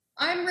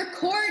I'm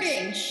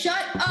recording.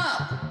 Shut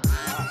up.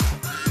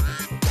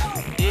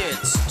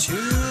 It's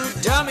Two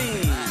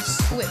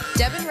Dummies with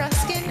Devin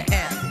Ruskin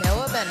and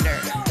Noah Bender.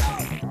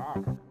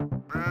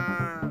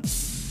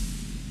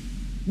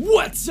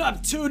 What's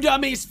up, Two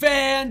Dummies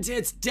fans?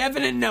 It's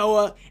Devin and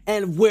Noah,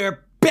 and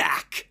we're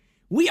back.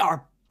 We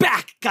are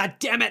back,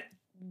 goddammit.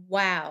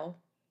 Wow.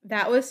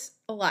 That was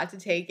a lot to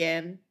take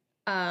in.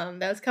 That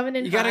was coming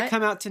in You hot. gotta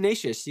come out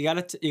tenacious. You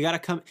gotta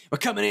come. We're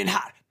coming in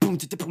hot.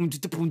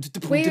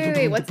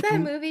 Wait. What's that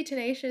movie,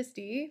 Tenacious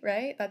D,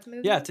 right? That's a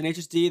movie? Yeah,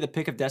 Tenacious D, The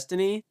Pick of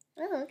Destiny.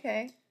 Oh,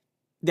 okay.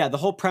 Yeah, the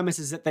whole premise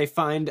is that they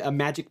find a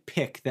magic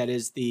pick that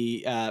is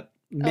the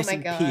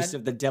missing piece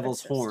of the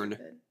devil's horn.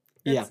 Stupid.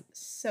 That's Yeah.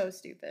 so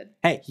stupid.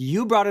 Hey,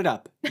 you brought it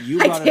up. I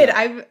did.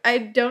 I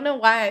don't know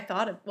why I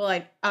thought of. Well,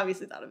 I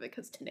obviously thought of it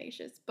because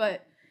Tenacious,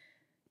 but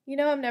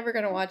I'm never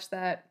gonna watch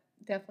that.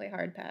 Definitely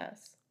hard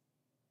pass.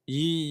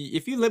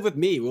 If you live with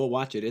me, we'll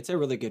watch it. It's a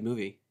really good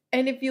movie.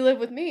 And if you live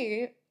with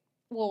me,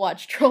 we'll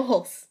watch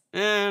Trolls.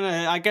 And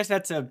I guess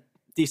that's a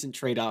decent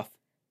trade-off.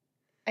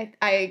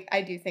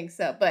 I do think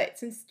so. But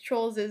since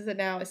Trolls is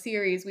now a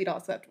series, we'd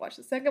also have to watch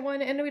the second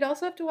one, and we'd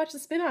also have to watch the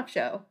spin-off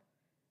show.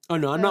 Oh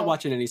no, I'm not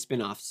watching any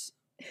spin-offs.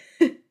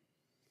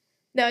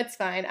 No, it's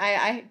fine.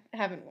 I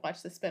haven't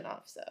watched the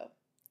spin-off, so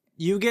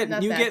You get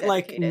like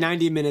dedicated.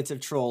 90 minutes of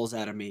Trolls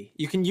out of me.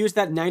 You can use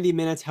that 90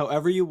 minutes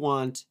however you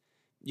want.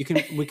 We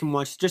can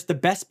watch just the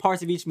best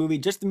parts of each movie,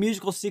 just the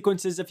musical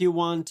sequences if you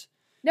want.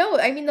 No,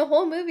 I mean the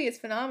whole movie is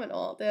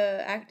phenomenal.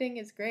 The acting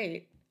is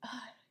great.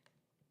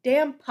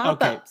 Damn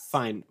pop-ups. Okay,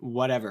 fine.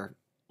 Whatever.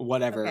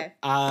 Okay.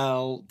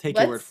 I'll take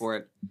your word Let's for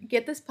it.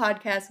 Get this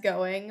podcast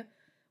going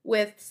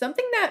with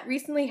something that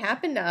recently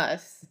happened to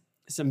us.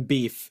 Some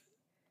beef.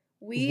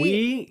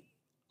 We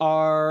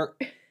are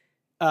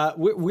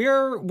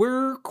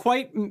we're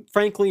quite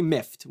frankly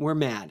miffed. We're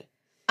mad.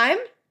 I'm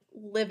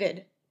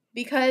livid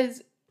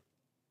because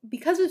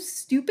of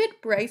stupid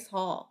Bryce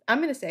Hall. I'm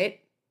going to say it.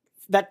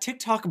 That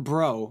TikTok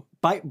bro,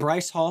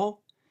 Bryce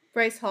Hall.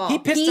 Bryce Hall. He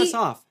pissed us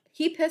off.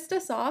 He pissed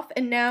us off,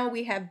 and now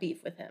we have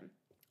beef with him.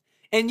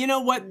 And you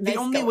know what? The Nice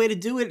only going. way to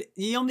do it,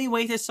 the only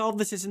way to solve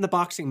this is in the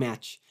boxing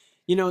match.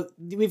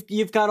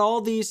 You've got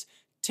all these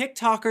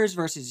TikTokers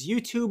versus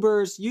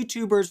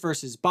YouTubers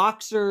versus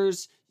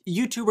boxers,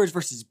 YouTubers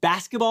versus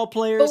basketball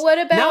players. But what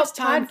about now it's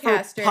time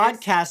podcasters? for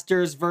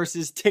podcasters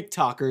versus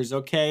TikTokers,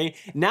 okay?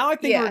 Now I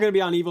think we're going to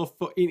be on equal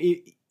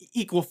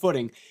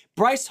footing.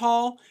 Bryce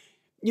Hall,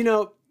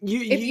 if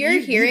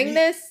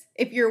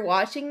you're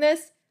watching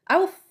this, I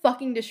will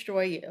fucking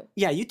destroy you.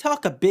 Yeah, you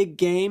talk a big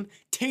game.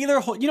 Taylor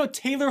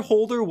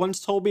Holder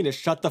once told me to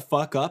shut the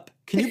fuck up.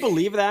 Can you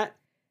believe that?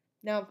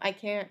 No, I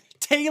can't.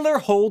 Taylor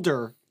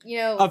Holder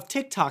Of of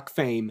TikTok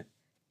fame.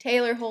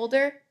 Taylor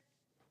Holder,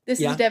 this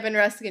Yeah? is Devin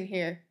Ruskin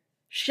here.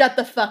 Shut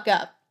the fuck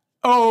up.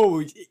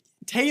 Oh,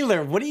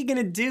 Taylor, what are you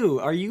gonna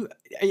do? You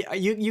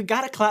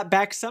gotta clap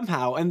back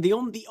somehow. And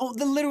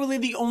literally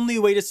the only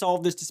way to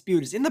solve this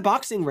dispute is in the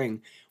boxing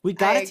ring. We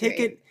gotta take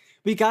agree. it.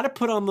 We gotta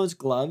put on those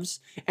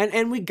gloves,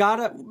 and we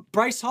gotta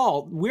Bryce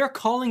Hall. We're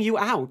calling you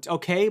out,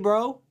 okay,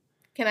 bro?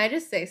 Can I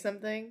just say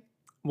something?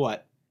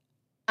 What?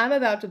 I'm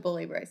about to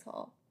bully Bryce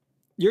Hall.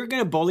 You're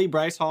gonna bully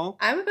Bryce Hall?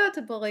 I'm about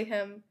to bully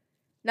him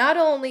not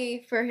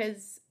only for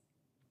his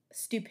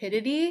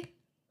stupidity,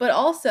 but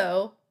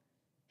also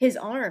his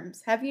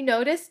arms. Have you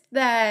noticed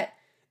that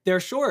They're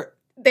short.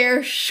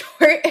 they're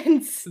short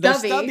and They're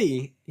stubby?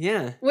 stubby.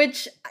 Yeah.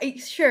 Which,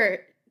 sure,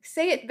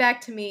 say it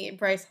back to me,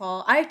 Bryce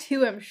Hall. I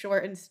too am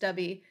short and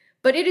stubby,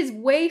 but it is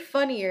way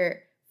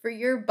funnier for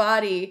your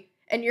body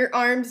and your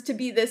arms to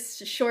be this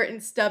short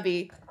and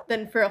stubby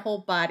than for a whole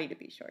body to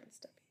be short and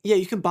stubby. Yeah,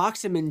 you can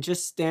box him and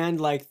just stand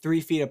like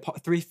 3 feet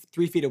apart,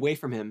 three feet away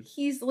from him.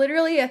 He's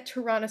literally a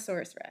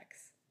Tyrannosaurus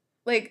Rex.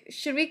 Like,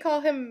 should we call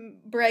him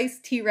Bryce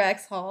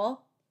T-Rex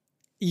Hall?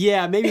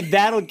 Yeah, maybe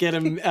that'll get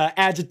him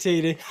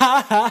agitated.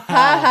 Ha ha ha.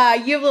 Haha,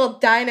 you have little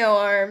dino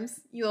arms.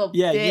 You little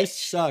Yeah, bitch. you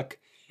suck.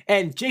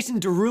 And Jason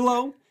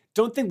Derulo,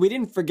 don't think we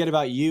didn't forget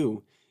about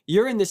you.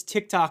 You're in this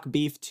TikTok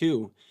beef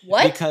too.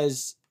 What?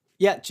 Because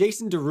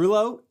Jason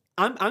Derulo,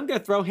 I'm gonna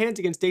throw hands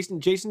against Jason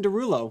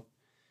Derulo.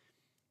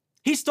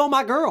 He stole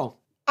my girl.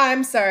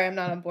 I'm sorry, I'm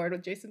not on board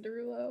with Jason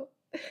Derulo.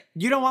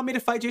 You don't want me to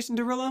fight Jason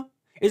Derulo?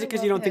 Is it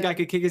because you love don't think I him.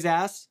 could kick his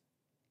ass?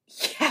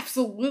 Yeah,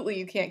 absolutely,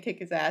 you can't kick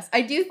his ass.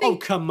 I do Oh,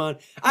 think come on.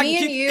 I Me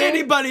can and kick you-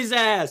 anybody's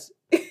ass.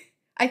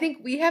 I think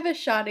we have a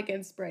shot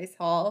against Bryce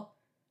Hall.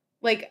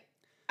 Like,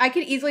 I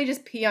could easily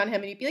just pee on him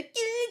and he'd be like,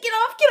 get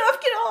off, get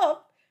off, get off.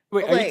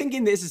 Wait, are you Like-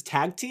 thinking this is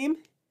tag team?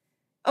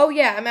 Oh,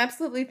 yeah, I'm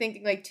absolutely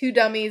thinking like 2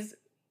 dummies,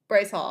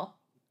 Bryce Hall.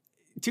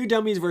 2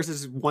 dummies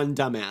versus 1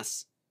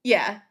 dumbass.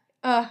 Yeah.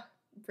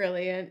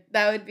 Brilliant.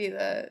 That would be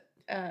the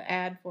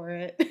ad for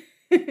it.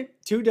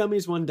 2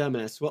 dummies, 1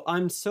 dumbass. Well,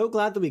 I'm so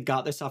glad that we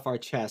got this off our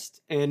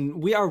chest,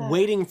 and we are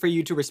waiting for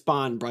you to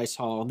respond, Bryce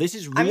Hall. This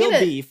is I'm real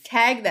gonna beef.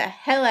 tag the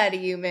hell out of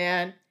you,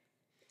 man.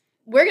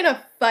 We're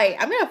gonna fight.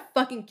 I'm gonna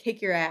fucking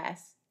kick your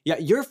ass. Yeah,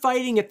 you're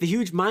fighting at the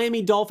huge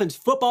Miami Dolphins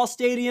football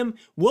stadium.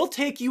 We'll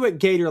take you at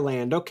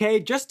Gatorland, okay?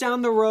 Just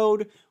down the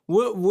road.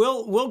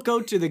 We'll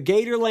go to the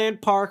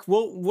Gatorland Park.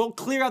 We'll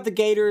clear out the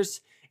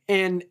gators,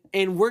 and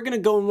we're gonna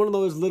go in one of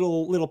those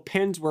little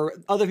pens where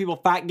other people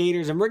fight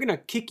gators, and we're gonna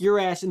kick your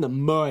ass in the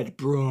mud,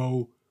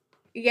 bro.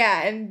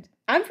 Yeah, and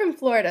I'm from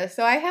Florida,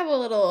 so I have a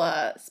little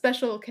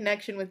special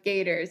connection with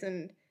gators,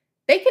 and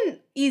they can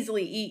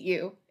easily eat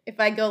you if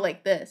I go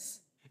like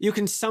this. You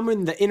can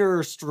summon the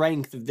inner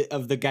strength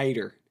of the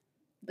gator.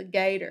 The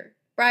gator.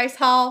 Bryce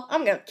Hall,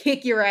 I'm gonna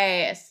kick your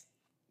ass.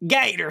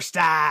 Gator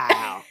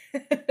style.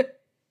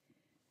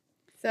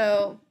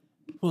 So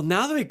Well,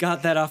 now that we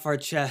got that off our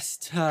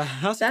chest,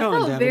 how's it that going,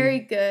 felt Devin? very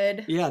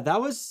good. Yeah,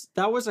 that was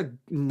a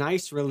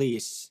nice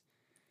release.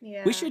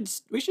 Yeah. We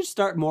should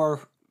start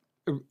more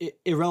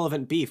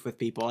irrelevant beef with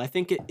people. I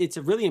think it's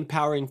a really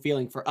empowering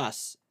feeling for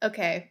us.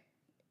 Okay.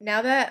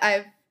 Now that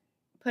I've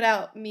put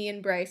out me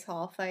and Bryce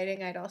Hall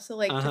fighting, I'd also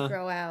like to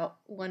throw out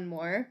one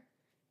more.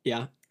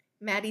 Yeah.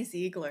 Maddie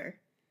Ziegler.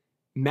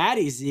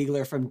 Maddie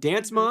Ziegler from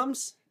Dance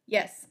Moms?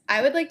 Yes,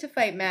 I would like to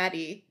fight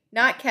Maddie,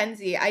 not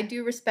Kenzie. I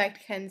do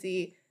respect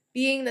Kenzie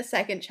being the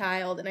second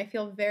child, and I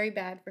feel very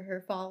bad for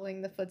her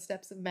following the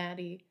footsteps of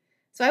Maddie.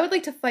 So I would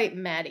like to fight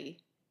Maddie.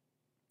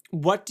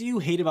 What do you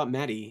hate about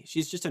Maddie?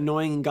 She's just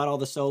annoying and got all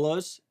the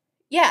solos?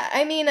 Yeah,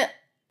 I mean,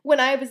 when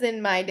I was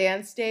in my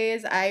dance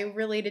days, I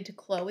related to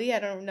Chloe. I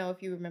don't know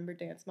if you remember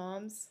Dance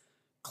Moms.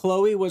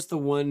 Chloe was the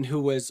one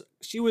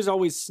she was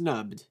always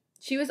snubbed.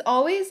 She was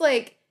always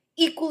like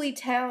equally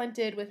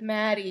talented with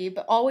Maddie,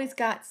 but always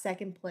got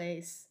second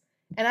place.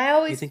 And I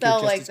always think you're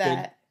felt just like as good?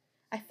 that.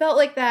 I felt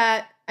like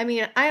that. I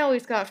mean, I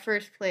always got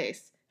first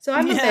place. So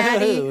I'm a No.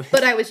 Maddie,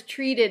 but I was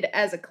treated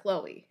as a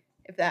Chloe,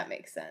 if that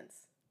makes sense.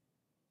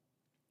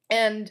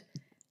 And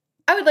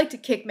I would like to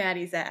kick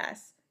Maddie's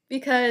ass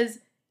because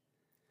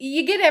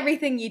you get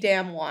everything you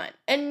damn want.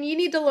 And you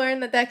need to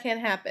learn that that can't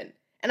happen.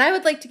 And I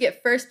would like to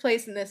get first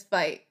place in this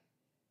fight.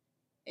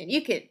 And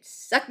you could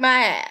suck my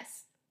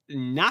ass.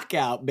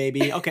 Knockout,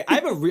 baby. Okay, I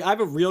have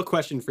a real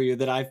question for you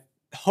that I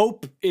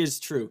hope is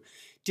true.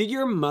 Did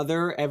your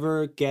mother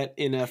ever get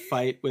in a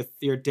fight with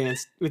your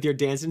dance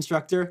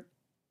instructor?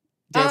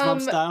 Dance Mom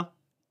style?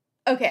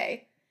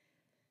 Okay.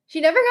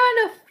 She never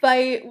got in a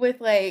fight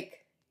with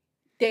like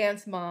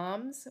dance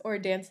moms or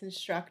dance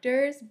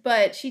instructors,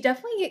 but she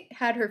definitely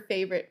had her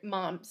favorite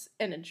moms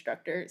and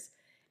instructors.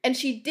 And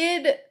she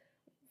did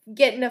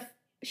get in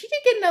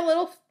a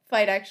little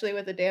fight actually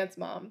with a dance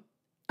mom.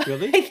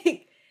 Really? I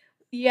think,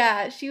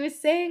 yeah, she was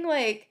saying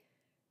like,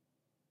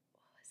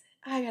 what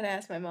was it? I gotta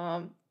ask my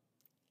mom.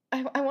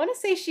 I want to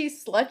say she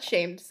slut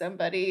shamed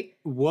somebody.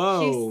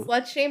 Whoa. She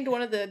slut shamed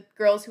one of the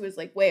girls who was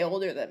like way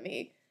older than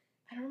me.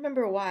 I don't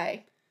remember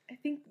why. I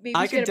think maybe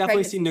I she could had a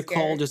definitely see pregnancy scare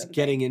Nicole or just something.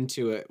 getting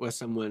into it with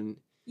someone.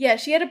 Yeah,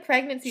 she had a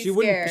pregnancy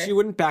scare. She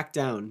wouldn't back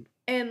down.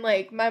 And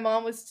like my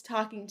mom was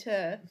talking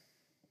to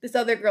this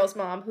other girl's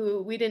mom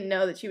who we didn't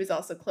know that she was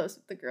also close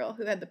with the girl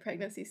who had the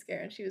pregnancy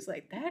scare, and she was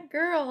like, "That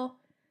girl."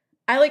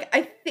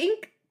 I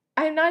think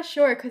I'm not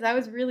sure because I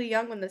was really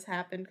young when this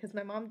happened because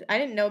I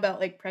didn't know about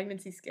like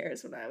pregnancy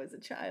scares when I was a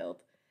child.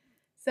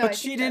 So But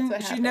she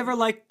didn't. She never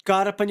like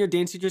got up on your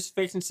dance teacher's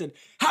face and said,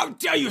 "How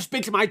dare you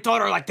speak to my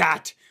daughter like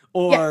that?"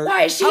 Or Yeah,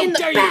 why is she "How in the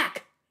dare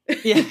back?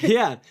 Yeah,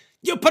 yeah.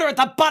 You put her at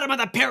the bottom of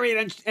the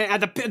pyramid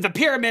and the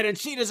pyramid, and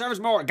she deserves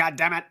more. God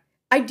damn it!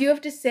 I do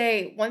have to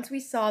say, once we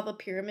saw the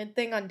pyramid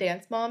thing on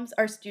Dance Moms,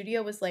 our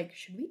studio was like,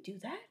 "Should we do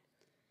that?"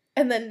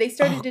 And then they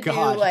started Oh, to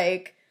God. do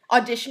like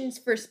auditions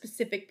for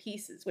specific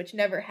pieces, which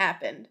never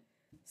happened.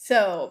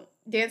 So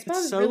Dance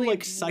Moms It's so really like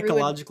ruined.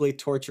 psychologically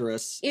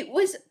torturous. It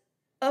was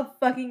a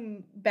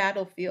fucking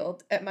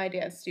battlefield at my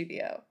dance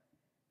studio.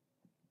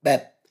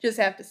 Just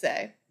have to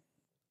say.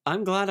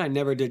 I'm glad I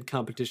never did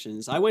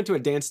competitions. I went to a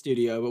dance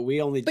studio, but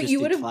we only But just you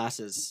did would've-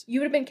 classes. You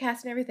would have been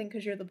cast and everything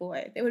because you're the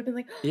boy. They would have been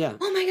like, Yeah.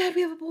 "Oh my god,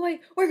 we have a boy.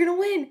 We're gonna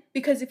win!"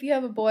 Because if you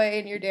have a boy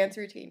in your dance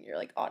routine, you're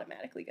like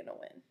automatically gonna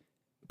win.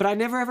 But I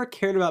never ever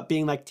cared about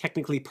being like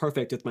technically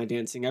perfect with my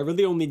dancing. I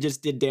really only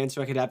just did dance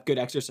so I could have good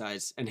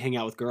exercise and hang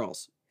out with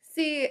girls.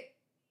 See,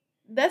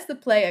 that's the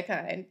playa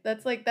kind.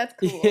 That's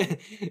cool.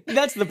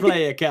 That's the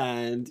playa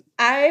kind.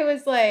 I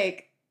was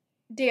like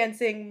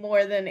dancing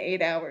more than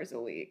 8 hours a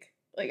week.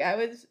 Like I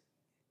had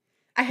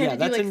Yeah, to do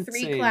that's like 3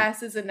 insane.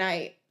 classes a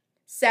night,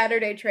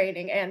 Saturday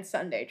training and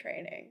Sunday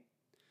training.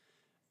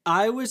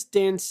 I was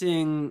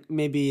dancing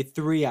maybe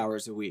 3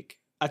 hours a week.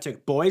 I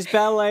took boys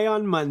ballet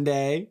on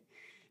Monday.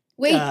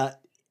 Wait, did you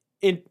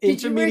wear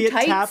Intermediate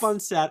tap tights? on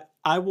set.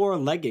 I wore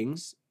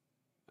leggings.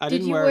 I did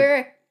didn't you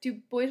wear. do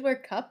boys wear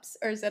cups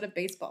or is that a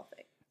baseball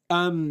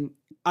thing?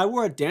 I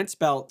wore a dance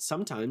belt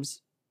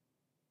sometimes.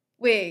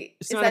 Wait,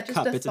 It's is not that a just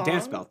cup. a It's a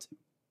dance thong? belt.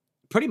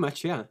 Pretty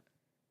much, yeah.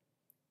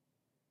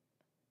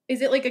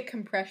 Is it like a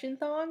compression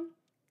thong?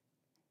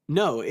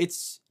 No,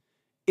 it's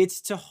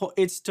to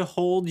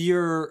hold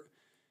your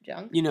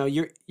Junk?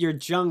 your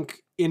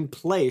junk in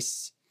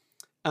place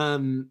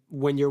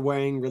when you're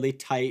wearing really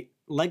tight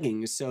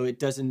leggings so it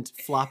doesn't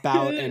flop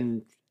out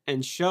and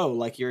show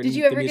like you're in Did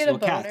you the ever get a musical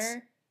boner? Cats.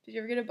 Did you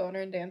ever get a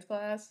boner in dance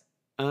class?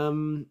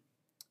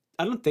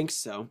 I don't think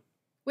so.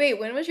 Wait,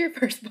 when was your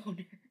first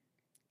boner?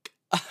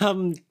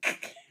 Um,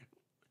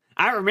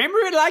 I remember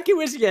it like it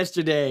was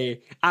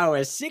yesterday. I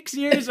was 6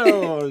 years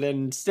old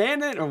and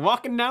standing or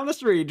walking down the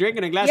street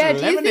drinking a glass Yeah, of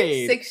do you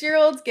lemonade. think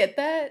 6-year-olds get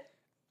that?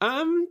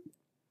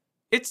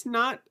 It's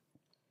not.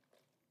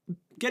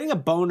 Getting a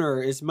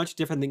boner is much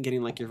different than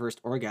getting like your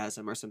first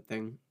orgasm or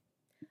something.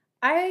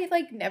 I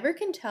like never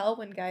can tell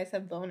when guys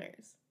have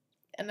boners.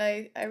 And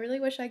I really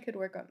wish I could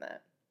work on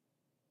that.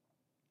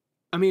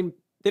 I mean,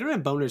 they don't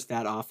have boners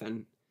that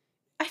often.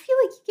 I feel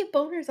like you get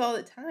boners all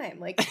the time.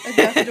 Like a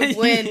gust of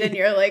wind and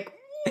you're like,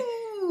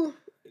 ooh.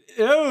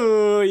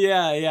 Oh,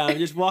 yeah. I'm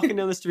just walking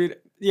down the street.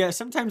 Yeah,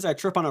 sometimes I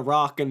trip on a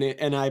rock and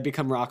I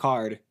become rock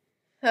hard.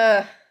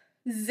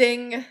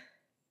 Zing.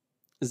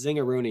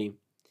 Zingaroony.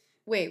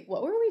 Wait,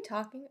 what were we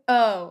talking?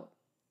 Oh.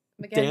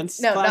 Dance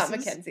No, classes? not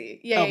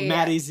Mackenzie. Yeah, yeah.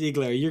 Maddie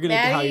Ziegler. Are you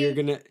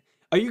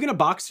gonna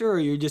box her or are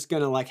you just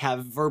gonna like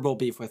have verbal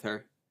beef with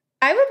her?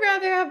 I would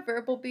rather have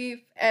verbal beef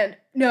and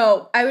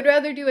no, I would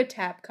rather do a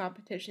tap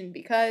competition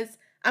because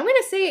I'm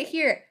gonna say it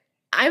here.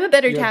 I'm a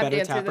better You're a tap better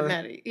dancer tapper? than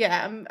Maddie.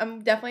 Yeah, I'm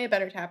definitely a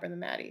better tapper than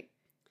Maddie.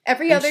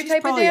 Every And other she's type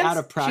of probably dance, out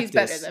of she's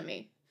better practice. than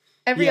me.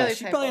 Every Yeah, other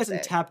she type probably I'll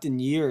hasn't say. tapped in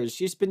years.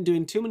 She's been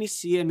doing too many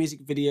Sia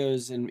music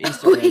videos and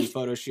Instagram Wait,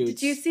 photo shoots.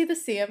 Did you see the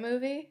Sia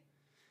movie?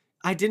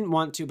 I didn't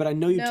want to, but I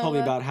know you told me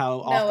Noah, about how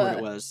awkward Noah.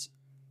 it was.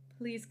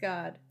 Please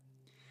God.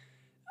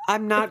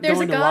 I'm If not there's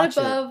going a to God watch it.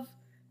 above,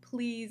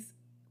 please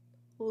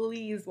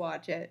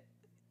watch it.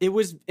 It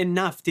was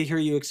enough to hear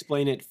you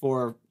explain it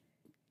for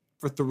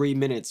 3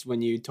 minutes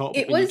when you told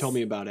It when you was- told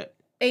me about it.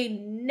 A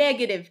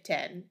negative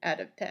 10 out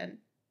of 10.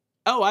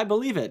 Oh, I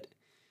believe it.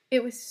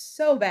 It was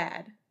so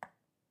bad.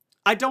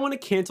 I don't want to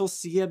cancel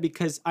Sia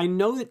because I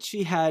know that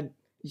she had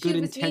good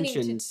She was meaning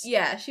intentions.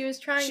 yeah, she was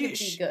trying to be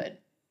She- good.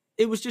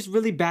 It was just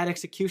really bad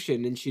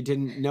execution and she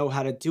didn't know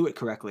how to do it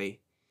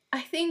correctly.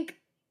 I think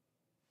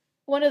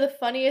one of the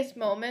funniest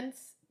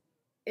moments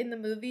in the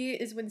movie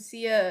is when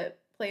Sia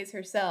plays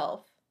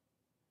herself.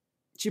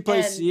 She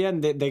plays And- Sia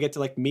and they get to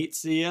like meet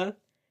Sia.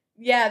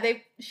 Yeah,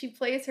 she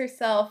plays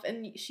herself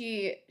and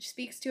she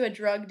speaks to a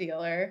drug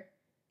dealer,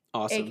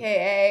 Awesome.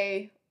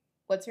 aka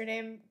what's her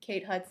name?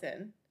 Kate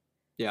Hudson.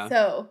 Yeah.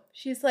 So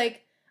she's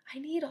like, I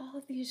need all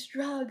of these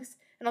drugs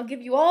and I'll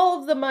give you all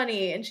of the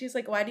money. And she's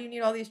like, why do you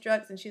need all these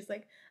drugs? And she's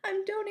like,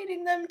 I'm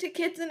donating them to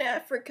kids in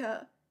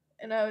Africa.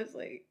 And I was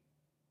like,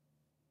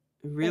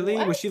 Really?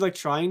 What? Was she like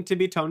trying to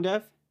be tone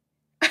deaf?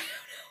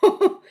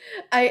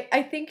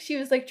 I think she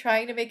was like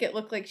trying to make it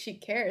look like she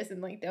cares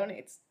and like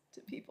donates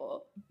to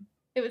people.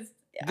 It was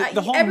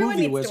The whole everyone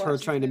movie needs was to her watch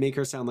this trying to movie. make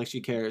her sound like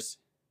she cares.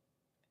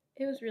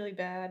 It was really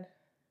bad.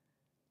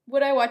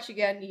 Would I watch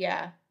again?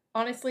 Yeah.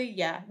 Honestly,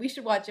 yeah. We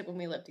should watch it when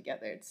we live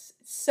together. It's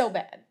so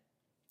bad.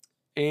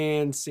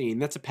 And scene.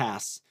 That's a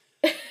pass.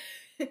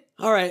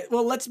 All right.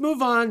 Well, let's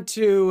move on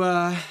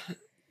to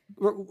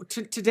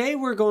today.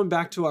 We're going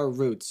back to our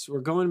roots. We're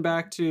going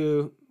back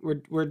to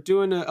we're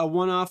doing a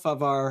one-off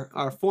of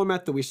our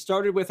format that we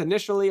started with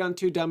initially on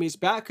Two Dummies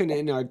back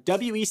in our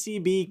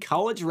WECB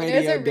college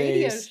radio There's a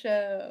radio days.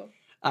 show.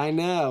 I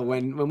know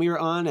when we were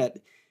on at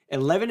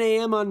 11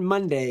 a.m. on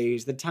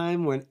Mondays, the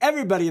time when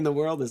everybody in the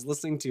world is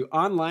listening to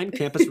online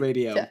campus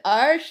radio. To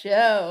our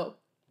show.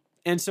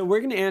 And so we're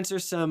going to answer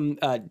some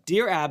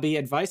Dear Abby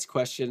advice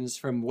questions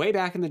from way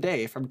back in the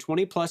day, from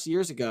 20 plus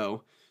years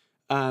ago.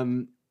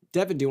 Devin,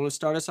 do you want to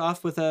start us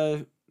off with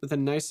a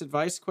nice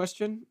advice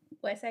question?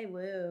 West I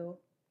woo.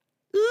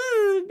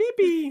 Ooh,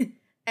 baby.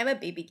 I'm a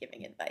baby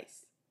giving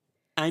advice.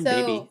 I'm So,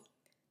 baby.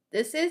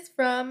 this is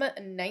from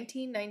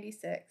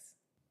 1996.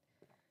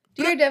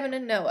 Dear Devin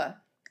and Noah,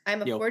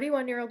 I'm a Yo.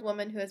 41-year-old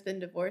woman who has been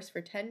divorced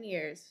for 10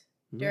 years,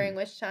 during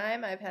which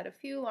time I've had a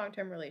few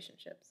long-term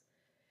relationships.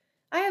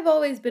 I have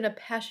always been a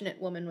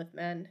passionate woman with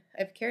men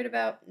I've cared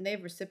about, and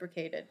they've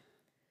reciprocated.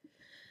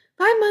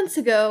 5 months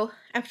ago,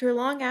 after a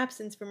long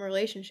absence from a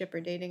relationship or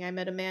dating, I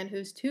met a man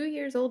who's 2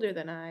 years older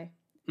than I.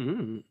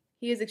 Mm.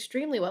 He is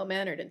extremely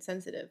well-mannered and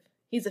sensitive.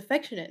 He's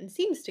affectionate and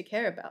seems to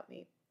care about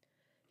me.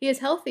 He is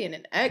healthy and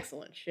in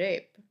excellent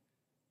shape.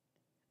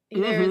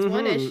 There is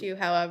one Mhm. issue,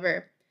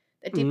 however,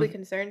 that deeply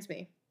concerns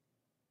me.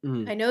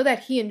 Mm. I know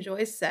that he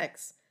enjoys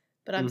sex,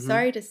 but I'm Mhm.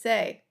 sorry to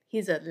say,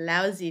 he's a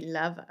lousy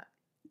lover.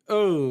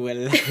 Oh, I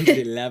love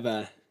the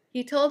lover.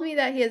 He told me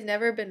that he has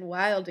never been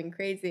wild and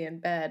crazy in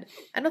bed.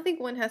 I don't think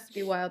one has to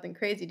be wild and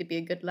crazy to be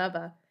a good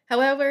lover.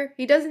 However,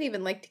 he doesn't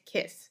even like to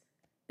kiss.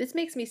 This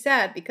makes me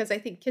sad because I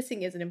think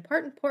kissing is an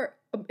important part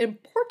of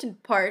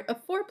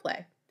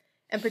foreplay,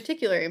 and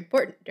particularly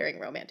important during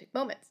romantic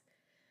moments.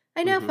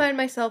 I now Mhm. find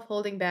myself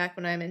holding back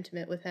when I am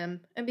intimate with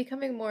him, and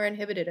becoming more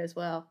inhibited as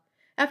well.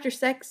 After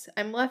sex,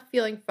 I'm left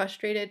feeling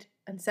frustrated,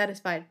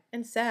 unsatisfied,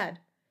 and sad.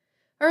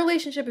 Our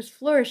relationship is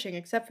flourishing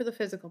except for the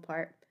physical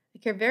part. I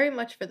care very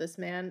much for this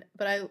man,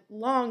 but I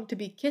long to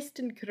be kissed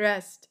and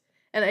caressed,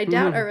 and I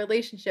doubt our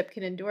relationship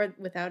can endure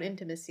without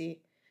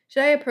intimacy.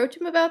 Should I approach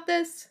him about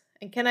this?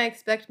 And can I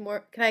expect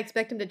more? Can I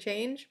expect him to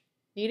change?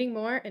 Needing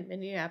more in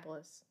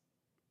Minneapolis.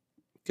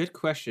 Good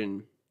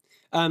question.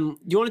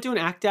 You want to do an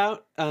act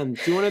out? Do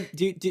you want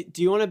to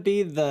do you want to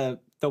be the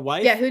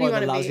wife Yeah, who do you or the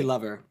wanna lousy be?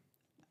 lover?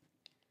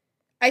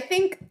 I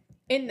think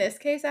in this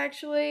case,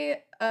 actually,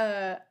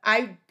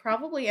 I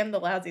probably am the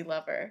lousy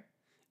lover.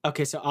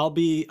 Okay, so I'll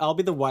be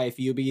the wife.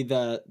 You be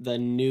the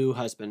new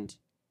husband.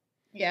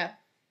 Yeah.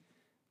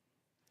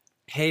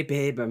 Hey,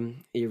 babe. Are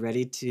you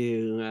ready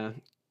to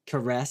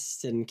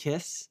caress and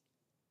kiss?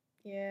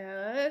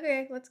 Yeah.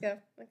 Okay, let's go.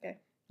 Okay.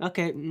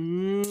 Okay.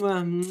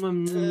 Mwah, mwah,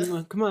 mwah,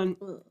 mwah. Come on.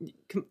 Ugh.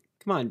 Come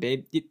on,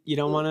 babe. You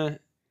don't Ugh. want to.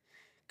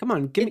 Come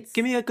on. Give It's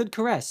me a good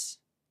caress.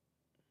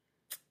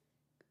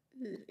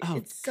 Oh,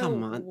 it's so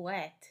come on.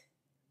 wet.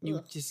 You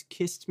Ugh. just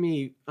kissed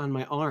me on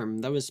my arm.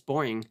 That was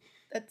boring.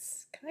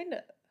 That's kind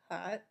of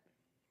hot.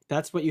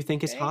 That's what you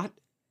think is Okay. hot?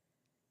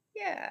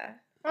 Yeah.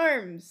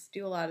 Arms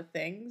do a lot of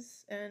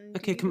things, and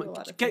Okay, you come do a on.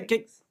 lot of Get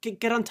things.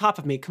 get on top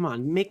of me. Come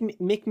on. Make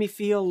me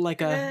feel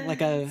like a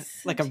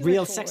It's like a too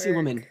real much sexy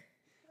woman. work.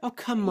 Oh,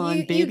 come on,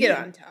 You baby. get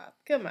on top.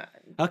 Come on.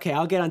 Okay,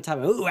 I'll get on top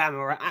of. Ooh, I'm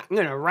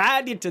gonna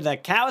ride you till the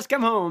cows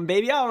come home,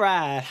 baby. All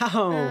right.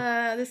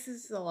 Oh. This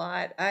is a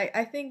lot.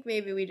 I think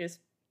maybe we just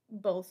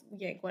both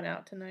yank one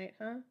out tonight,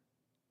 huh?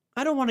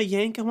 I don't want to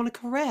yank. I want to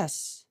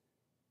caress,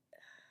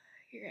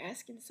 You're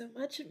asking so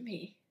much of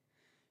me.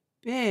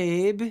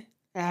 babe.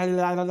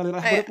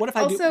 What if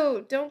I do?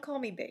 Also, don't call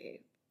me babe.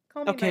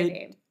 Call me my Okay.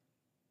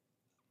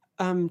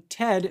 name.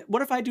 Ted.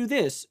 What if I do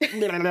this?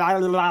 Ooh,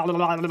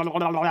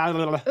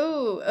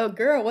 oh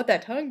girl, what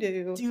that tongue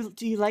do?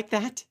 Do you like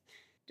that?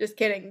 Just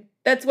kidding.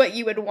 That's what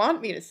you would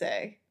want me to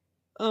say.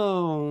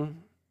 Oh,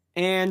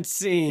 and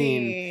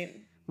scene.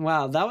 Scene.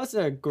 Wow, that was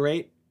a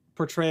great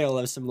portrayal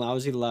of some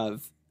lousy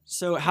love.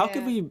 So how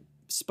could Yeah. we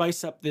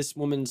spice up this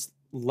woman's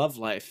love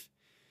life?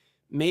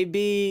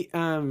 Maybe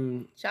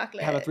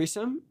Chocolate. have a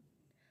threesome?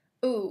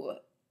 Ooh.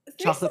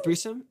 Chocolate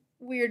threesome? threesome?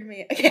 Weird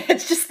me. Yeah,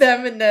 it's just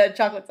them and the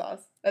chocolate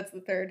sauce. That's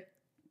the third.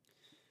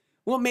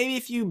 Well, maybe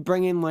if you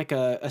bring in like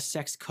a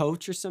sex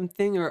coach or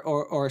something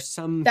or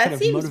some That kind of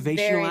seems motivational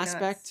very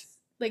aspect. nuts.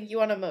 Like you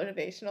want a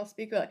motivational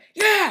speaker, like,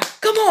 yeah,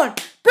 come on,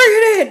 bring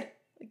it in.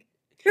 Like,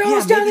 you're Yeah,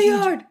 almost down the maybe he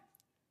yard.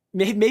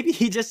 Maybe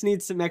he just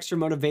needs some extra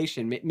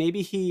motivation.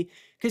 Maybe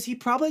because he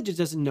probably just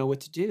doesn't know what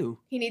to do.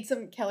 He needs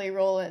some Kelly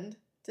Rowland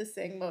to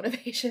sing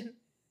motivation.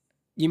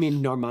 You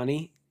mean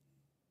Normani?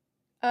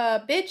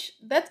 Bitch,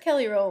 that's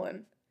Kelly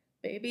Rowland.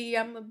 Baby,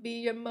 I'ma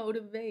be your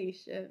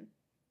motivation.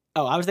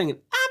 Oh, I was thinking,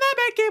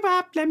 I'ma make you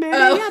up, let me be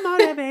Oh. your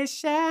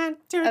motivation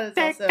to That is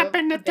take also up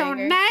in the a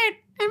banger. tonight.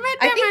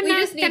 I think we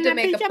just need to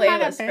make a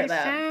playlist for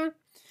that.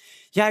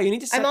 Yeah, you need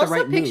to set I'm the also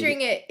right picturing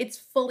mood. it's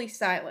fully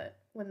silent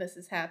when this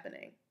is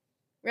happening.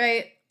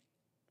 Right?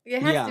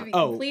 It has Yeah, to be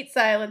oh. complete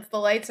silence, the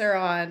lights are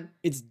on.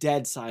 It's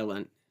dead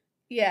silent.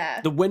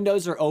 Yeah. The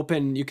windows are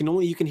open. You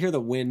can hear the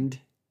wind.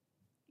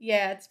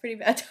 Yeah, it's pretty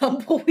bad.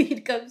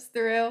 Tumbleweed comes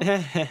through.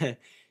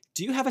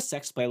 Do you have a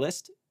sex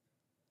playlist?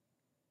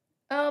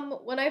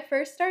 When I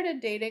first started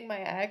dating my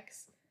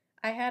ex,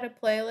 I had a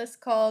playlist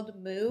called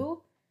Moo,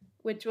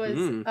 which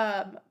was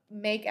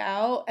make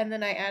out, and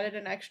then I added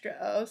an extra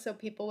O so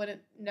people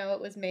wouldn't know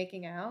it was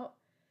making out.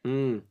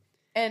 Mm.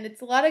 And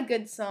it's a lot of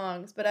good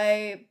songs, but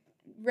I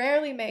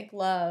rarely make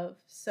love,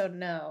 so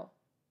no.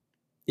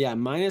 Yeah,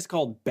 mine is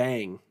called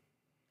Bang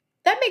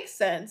That makes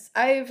sense.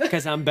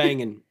 because I'm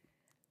banging.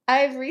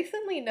 I've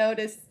recently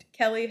noticed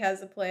Kelly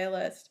has a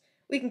playlist.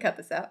 We can cut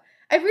this out.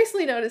 I've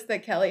recently noticed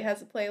that Kelly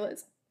has a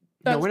playlist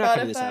No, on we're not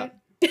cutting this Spotify.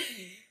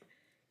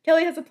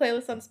 Kelly has a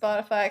playlist on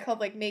Spotify called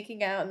like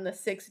Making Out in the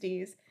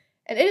 60s,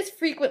 and it is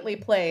frequently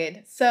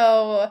played. So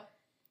Well,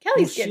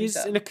 Kelly's getting she's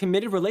some. in a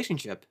committed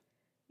relationship.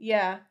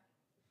 Yeah.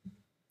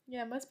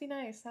 Yeah, must be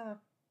nice, huh?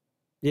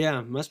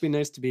 Yeah, must be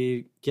nice to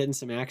be getting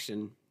some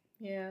action.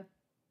 Yeah.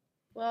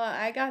 Well,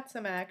 I got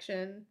some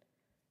action.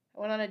 I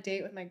went on a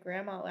date with my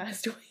grandma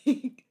last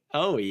week.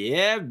 Oh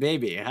yeah,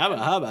 baby. Hubba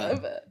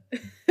hubba.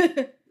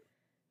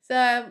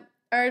 So,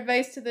 our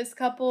advice to this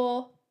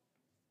couple,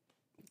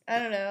 I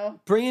don't know.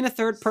 Bring in a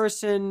third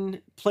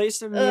person, play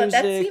some music.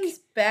 That seems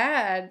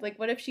bad. Like,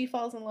 what if she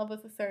falls in love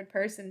with a third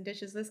person,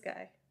 ditches this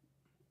guy?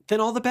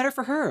 Then all the better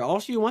for her. All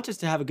she wants is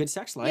to have a good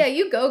sex life. Yeah,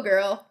 you go,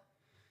 girl.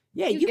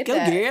 Yeah, you you get go,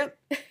 that.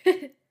 girl.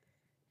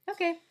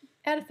 Okay,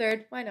 add a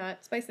third. Why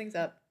not? Spice things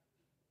up.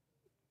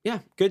 Yeah,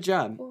 good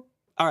job. Cool.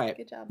 All right.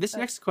 Good job. This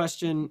next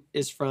question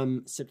is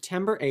from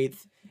September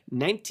 8th,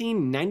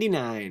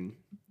 1999.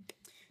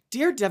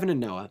 Dear Devin and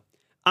Noah,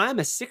 I'm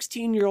a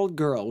 16-year-old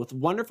girl with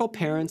wonderful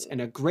parents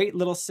and a great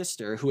little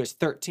sister who is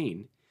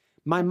 13.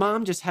 My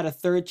mom just had a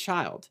third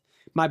child.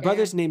 My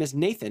brother's name is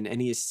Nathan,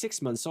 and he is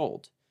 6 months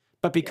old.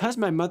 But because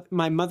my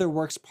mother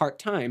works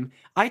part-time,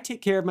 I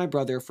take care of my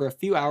brother for a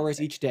few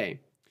hours each day.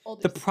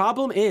 The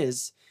problem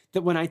is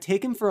that when I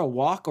take him for a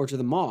walk or to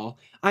the mall,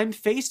 I'm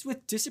faced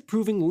with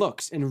disapproving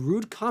looks and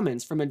rude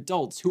comments from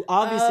adults who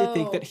obviously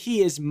think that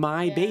he is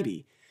my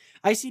baby.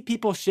 I see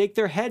people shake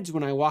their heads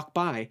when I walk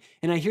by,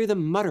 and I hear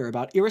them mutter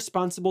about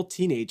irresponsible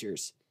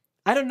teenagers.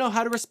 I don't know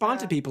how to respond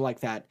to people like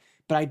that,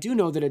 but I do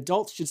know that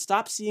adults should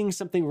stop seeing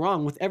something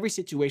wrong with every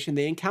situation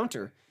they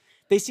encounter.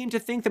 They seem to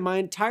think that my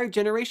entire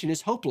generation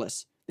is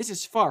hopeless. This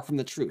is far from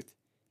the truth.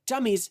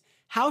 Dummies,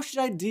 how should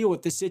I deal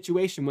with this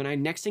situation when I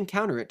next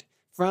encounter it?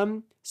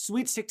 From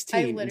Sweet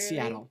 16 in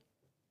Seattle.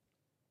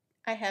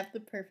 I have the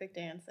perfect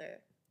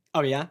answer.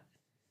 Oh, yeah?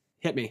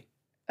 Hit me.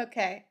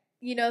 Okay.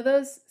 You know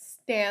those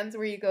stands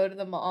where you go to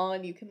the mall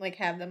and you can like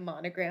have them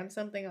monogram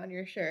something on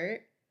your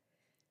shirt?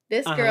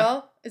 This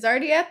girl is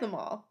already at the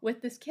mall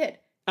with this kid.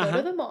 Go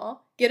to the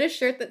mall, get a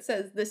shirt that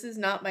says, "This is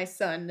not my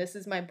son, this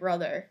is my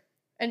brother,"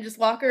 and just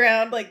walk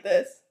around like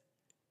this.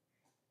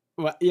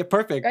 Well, yeah,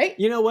 perfect. Right?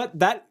 You know what?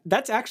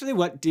 That's actually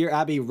what Dear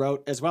Abby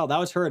wrote as well. That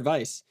was her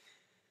advice.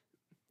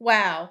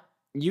 Wow.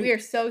 We are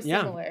so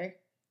similar.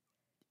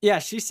 Yeah,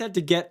 she said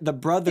to get the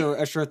brother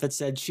a shirt that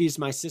said, "She's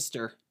my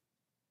sister."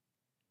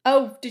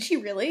 Oh, did she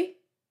really?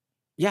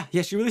 Yeah,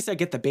 she really said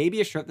get the baby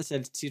a shirt that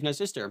said, "She's my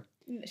sister."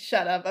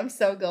 Shut up. I'm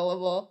so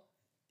gullible.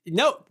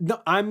 No,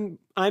 I'm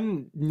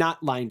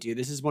not lying to you.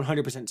 This is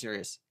 100%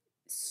 serious.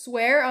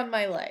 Swear on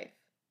my life.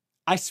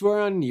 I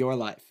swear on your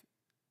life.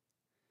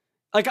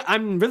 Like,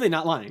 I'm really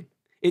not lying.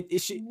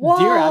 Whoa.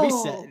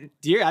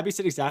 Dear Abby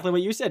said exactly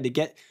what you said, to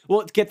get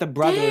the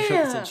brother a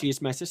shirt that said,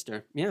 "She's my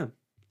sister." Yeah.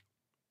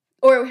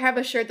 Or have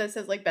a shirt that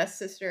says like "Best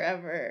sister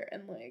ever"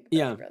 and like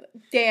yeah. brother.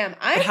 Damn,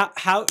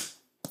 how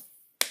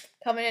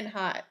coming in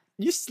hot.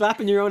 You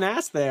slapping your own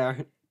ass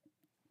there.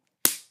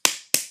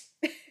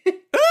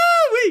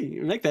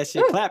 Make that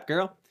shit clap,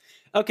 girl.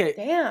 Okay.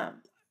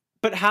 Damn.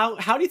 But how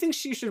do you think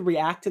she should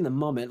react in the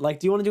moment? Like,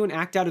 do you want to do an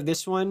act out of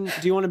this one?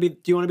 Do you want to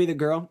be the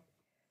girl?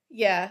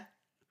 Yeah.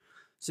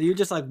 So you're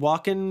just like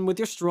walking with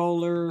your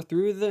stroller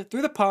through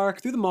the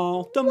park, through the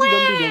mall.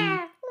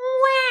 Dum-de-dum-de-dum.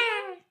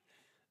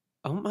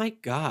 Oh my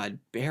God,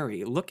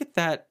 Barry, look at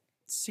that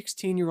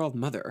 16-year-old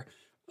mother.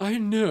 I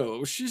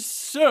know, she's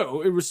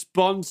so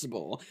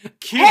irresponsible.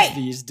 Kids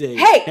these days.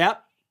 Hey!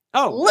 Yep.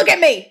 Oh. Look at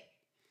me!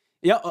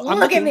 Yeah,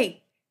 look at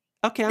me!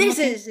 Okay, This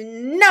is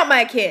not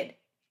my kid.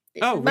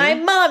 This is my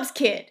mom's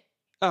kid.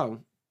 Oh.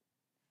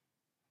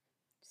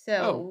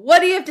 So,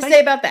 what do you have to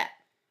say about that?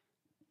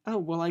 Oh,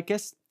 well, I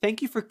guess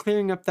thank you for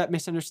clearing up that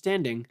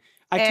misunderstanding.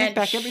 I And take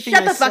back everything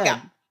shut I the said. fuck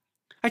up.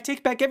 I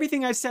take back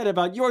everything I said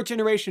about your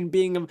generation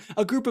being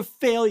a group of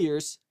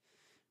failures.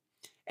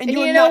 And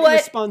you're you know not what?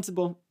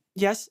 responsible.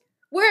 Yes?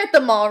 We're at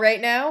the mall right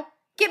now.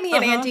 Get me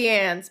an Auntie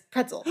Anne's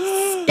pretzel.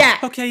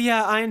 Stat. Okay,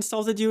 yeah, I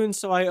insulted you, and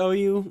so I owe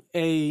you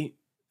a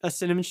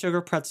cinnamon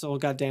sugar pretzel,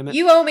 goddammit.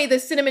 You owe me the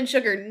cinnamon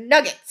sugar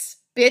nuggets,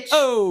 bitch.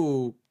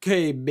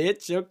 Okay,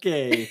 bitch,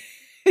 okay.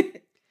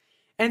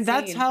 And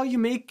that's how you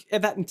make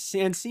that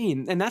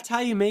scene. And that's how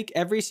you make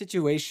every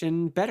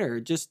situation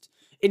better. Just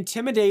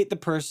intimidate the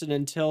person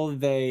until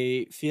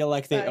they feel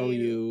like they owe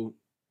you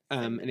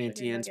an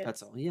Auntie Anne's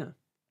pretzel. Yeah.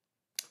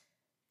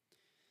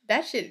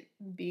 That should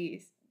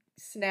be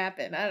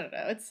snapping. I don't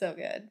know. It's so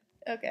good.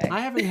 Okay. I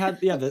haven't had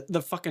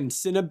the fucking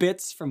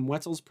Cinnabits from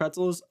Wetzel's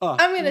Pretzels. Oh,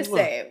 I'm gonna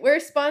say we're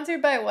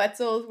sponsored by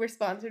Wetzel's. We're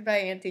sponsored by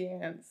Auntie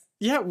Anne's.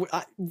 Yeah,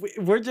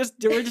 we're just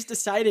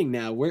deciding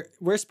now.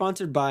 We're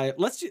sponsored by.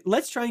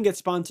 Let's try and get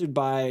sponsored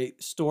by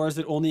stores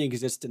that only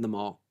exist in the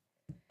mall.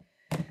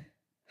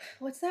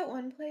 What's that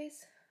one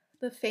place?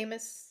 The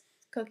famous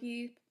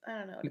cookie. I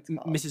don't know what it's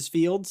called. Mrs.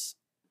 Fields.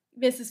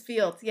 Mrs.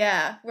 Fields.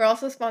 Yeah, we're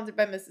also sponsored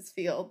by Mrs.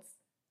 Fields.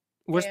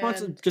 We're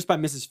sponsored just by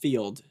Mrs.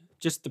 Field,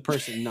 just the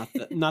person,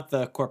 not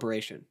the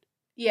corporation.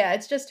 Yeah,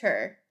 it's just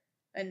her,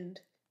 and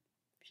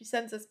she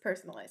sends us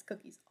personalized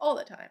cookies all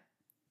the time.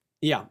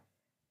 Yeah.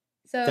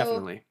 So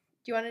definitely. Do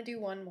you want to do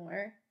one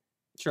more?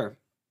 Sure.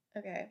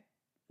 Okay.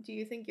 Do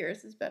you think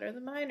yours is better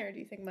than mine, or do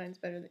you think mine's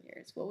better than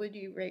yours? What would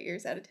you rate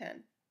yours out of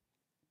 10?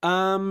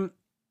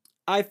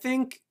 I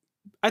think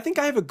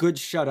I have a good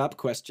shut up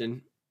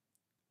question.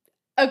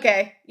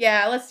 Okay,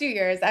 yeah, let's do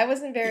yours. I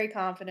wasn't very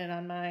confident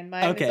on mine.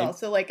 Mine is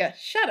also like a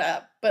shut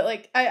up, but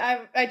like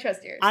I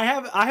trust yours. I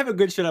have a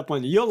good shut up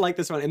one. You'll like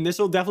this one, and this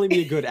will definitely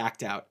be a good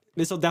act out.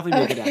 This will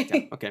definitely be a good act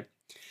out. Okay.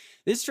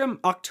 This is from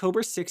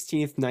October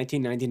 16th,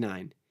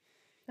 1999.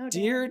 Oh,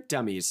 Dear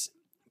Dummies,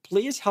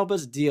 please help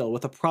us deal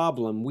with a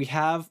problem we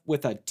have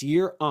with a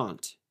dear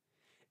aunt.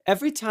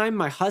 Every time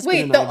my husband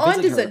and I visit her... Wait, the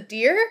aunt is a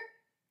deer?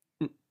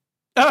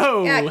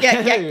 Oh!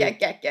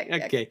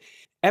 Yeah. Okay.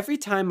 Every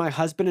time my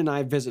husband and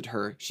I visit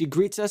her, she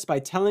greets us by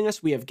telling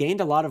us we have gained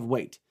a lot of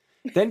weight,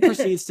 then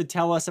proceeds to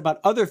tell us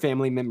about other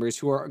family members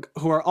who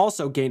are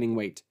also gaining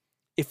weight.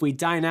 If we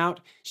dine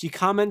out, she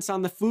comments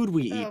on the food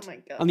we eat,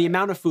 on the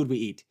amount of food we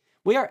eat.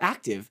 We are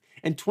active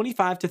and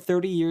 25 to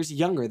 30 years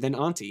younger than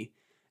Auntie.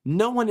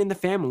 No one in the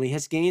family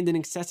has gained an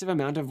excessive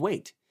amount of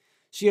weight.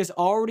 She has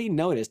already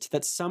noticed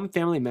that some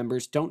family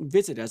members don't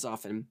visit as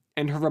often,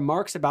 and her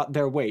remarks about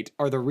their weight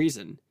are the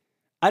reason.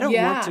 I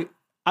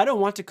don't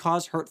want to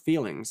cause hurt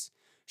feelings.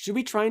 Should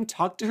we try and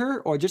talk to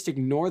her or just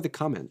ignore the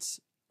comments?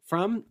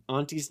 From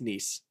Auntie's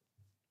niece.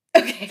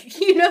 Okay,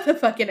 you know the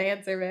fucking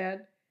answer,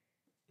 man.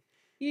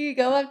 You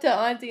go up to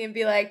Auntie and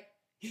be like,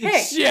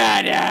 "Hey,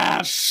 shut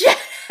up! Shut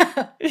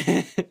up!"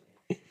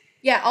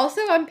 Yeah,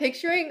 also I'm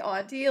picturing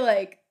Auntie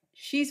like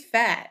she's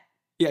fat.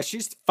 Yeah,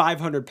 she's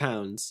 500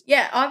 pounds.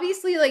 Yeah,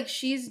 obviously like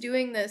she's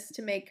doing this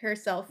to make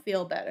herself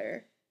feel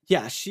better.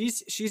 Yeah,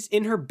 she's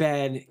in her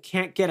bed,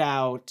 can't get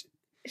out.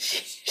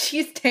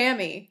 She's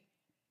Tammy.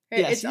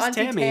 Yeah, It's she's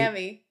Auntie Tammy.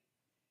 Tammy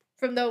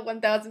from the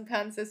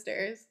 1,000-Pound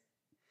Sisters.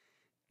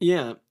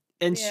 Yeah.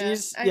 And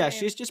Yeah,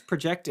 she's just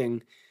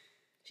projecting.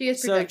 she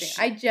is So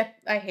projecting.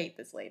 I hate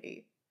this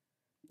lady.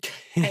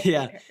 I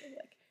yeah. hate her.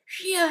 Like,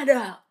 shut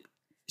up.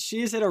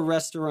 She's at a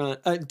restaurant.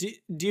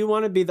 Do you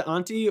want to be the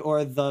auntie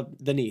or the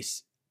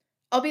niece?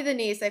 I'll be the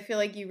niece. I feel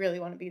like you really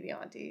want to be the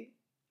auntie.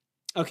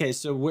 Okay,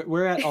 so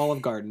we're at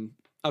Olive Garden.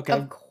 Okay.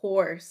 Of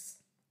course.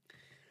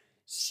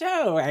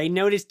 So I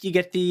noticed you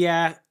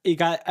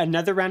got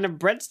another round of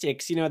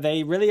breadsticks. You know,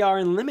 they really are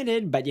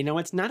unlimited, but you know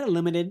it's not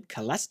unlimited?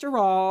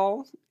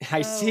 Cholesterol.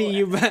 I see Oh.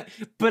 you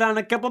put on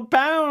a couple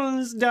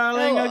pounds,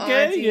 darling. Oh,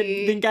 Okay, Auntie.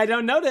 you think I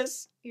don't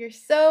notice? You're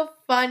so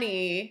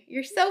funny.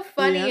 You're so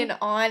funny Yeah. and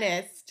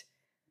honest.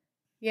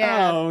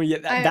 Yeah. Oh, yeah,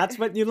 that's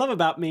what you love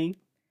about me.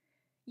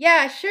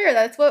 Yeah, sure.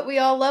 That's what we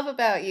all love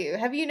about you.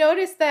 Have you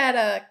noticed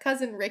that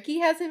cousin Ricky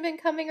hasn't been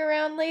coming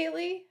around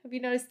lately? Have you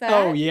noticed that?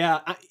 Oh yeah,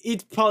 he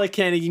probably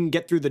can't even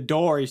get through the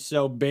door. He's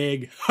so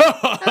big.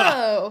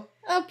 Oh,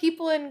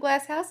 people in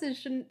glass houses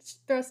shouldn't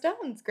throw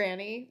stones,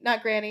 Granny.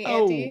 Not Granny,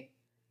 Oh. Auntie.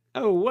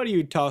 Oh, what are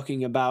you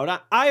talking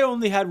about? I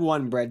only had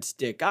one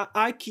breadstick.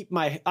 I keep Oh,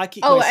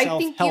 myself I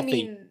think healthy.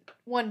 you mean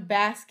one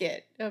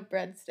basket of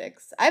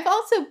breadsticks. I've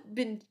also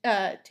been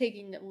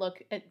taking a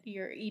look at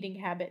your eating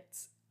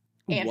habits.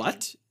 Auntie.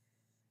 What?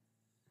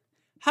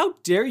 How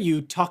dare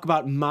you talk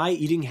about my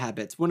eating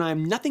habits when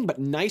I'm nothing but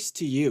nice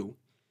to you?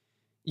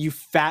 You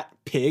fat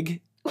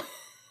pig.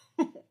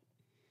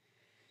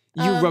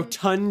 You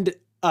rotund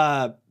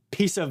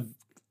piece of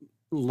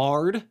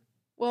lard.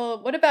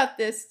 Well, what about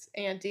this,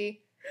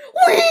 Auntie?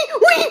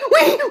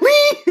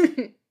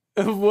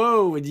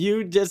 Whoa,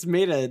 you just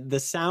made the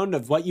sound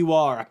of what you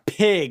are, a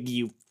pig,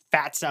 you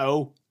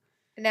fatso.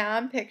 Now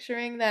I'm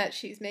picturing that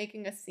she's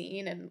making a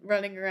scene and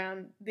running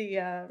around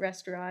the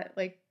restaurant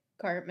like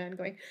Cartman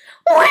going,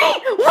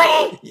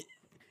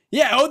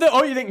 Yeah,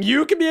 oh, you think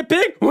you can be a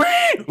pig?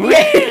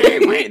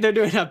 Wait, they're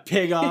doing a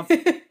pig off.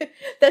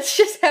 That's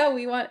just how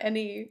we want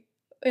any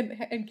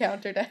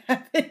encounter to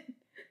happen.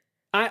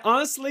 I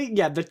honestly,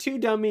 yeah, the two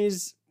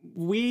dummies,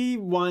 we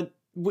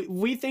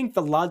think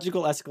the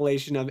logical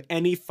escalation of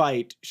any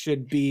fight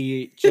should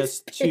be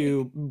just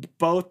to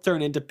both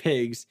turn into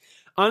pigs.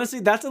 Honestly,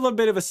 that's a little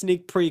bit of a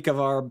sneak peek of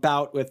our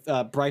bout with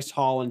Bryce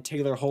Hall and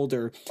Taylor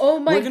Holder. Oh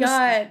my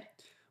God.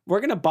 We're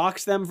going to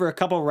box them for a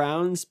couple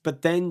rounds,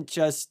 but then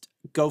just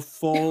go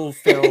full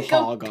feral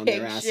hog on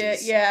their asses.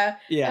 Shit, yeah.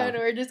 Yeah. And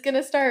we're just going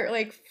to start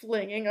like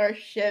flinging our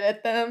shit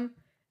at them.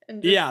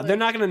 And just, Yeah, like, they're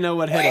not going to know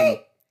what hit them.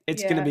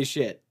 It's going to Yeah. be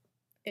shit.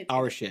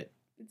 Our gonna- shit.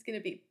 It's going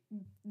to be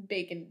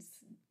bacon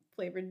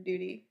flavored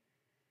duty.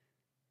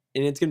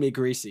 And it's going to be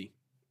greasy.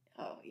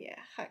 Oh, yeah.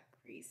 Hot,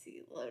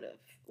 greasy load of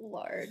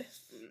lard.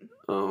 Mm.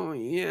 Oh,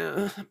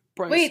 yeah.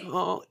 Bryce Wait,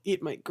 Hall,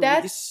 eat my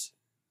that's- grease.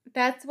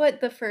 That's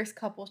what the first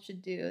couple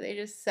should do. They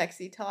just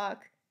sexy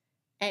talk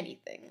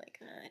anything. Like,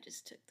 I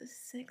just took the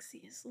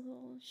sexiest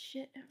little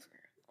shit ever.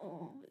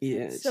 Oh, it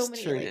Yeah, had so just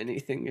many turn like,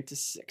 anything into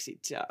sexy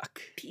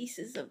talk.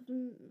 pieces of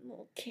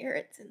little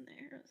carrots in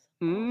there.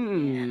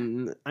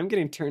 Oh, I'm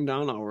getting turned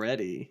on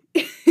already.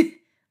 yeah.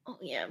 Oh,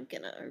 yeah, I'm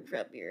gonna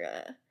rub your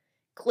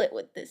clit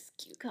with this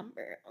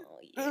cucumber. Oh,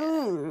 yeah.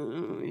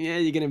 Oh, yeah,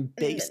 you're gonna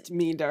baste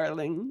me,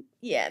 darling.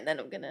 Yeah, and then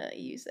I'm gonna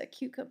use a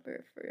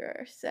cucumber for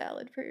our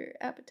salad for your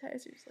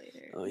appetizers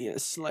later. Oh, yeah,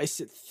 slice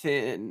it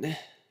thin.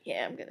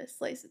 Yeah, I'm gonna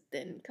slice it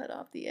thin and cut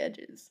off the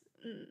edges.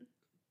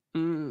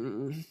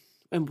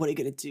 And what are you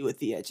gonna do with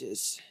the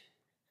edges?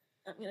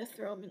 I'm gonna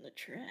throw them in the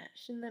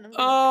trash, and then I'm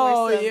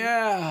gonna pour some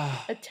yeah.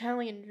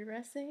 Italian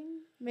dressing,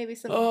 maybe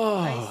some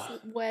Oh. nice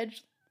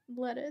wedge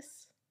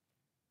lettuce,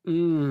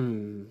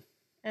 Mmm.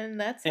 and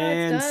that's how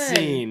And it's done.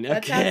 scene.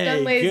 That's how it's Okay,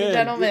 done, ladies and good,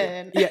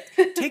 gentlemen. Yeah,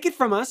 take it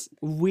from us.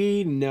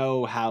 We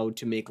know how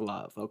to make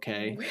love,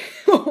 okay?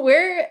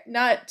 We're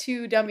not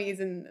two dummies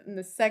in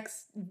the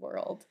sex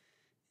world.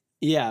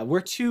 Yeah,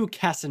 we're two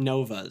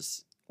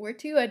Casanovas. We're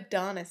two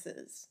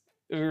Adonises.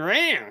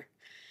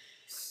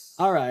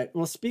 All right.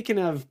 Well, speaking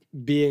of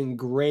being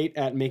great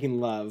at making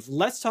love,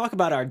 let's talk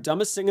about our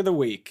dumbest thing of the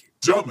week.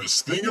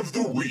 Dumbest thing of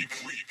the week.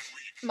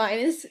 Mine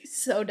is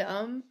so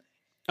dumb.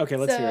 Okay,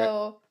 let's hear it.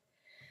 So,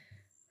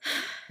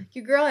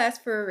 your girl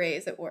asked for a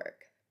raise at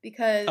work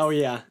because Oh,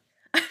 yeah.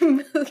 I'm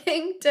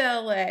moving to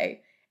LA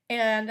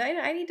and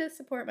I need to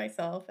support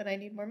myself and I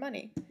need more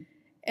money.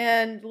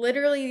 And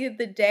literally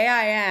the day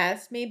I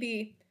asked,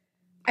 maybe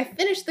I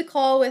finished the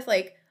call with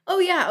like, oh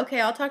yeah, okay,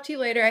 I'll talk to you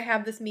later. I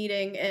have this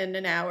meeting in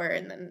an hour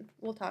and then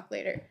we'll talk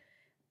later.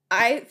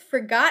 I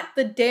forgot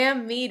the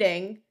damn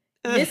meeting,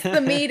 missed the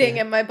meeting,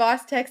 and my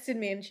boss texted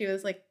me and she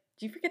was like,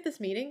 did you forget this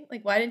meeting?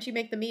 Like, why didn't you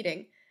make the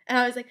meeting? And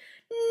I was like,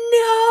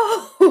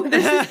 no,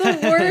 this is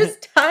the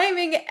worst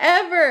timing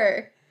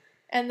ever.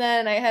 And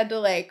then I had to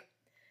like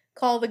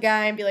call the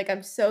guy and be like,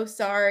 I'm so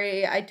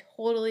sorry. I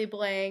totally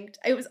blanked.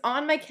 It was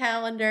on my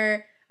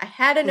calendar. I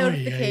had a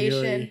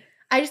notification.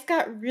 I just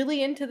got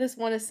really into this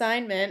one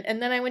assignment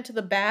and then I went to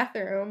the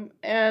bathroom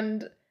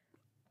and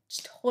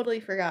just totally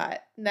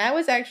forgot. And that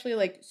was actually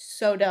like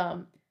so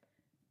dumb.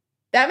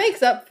 That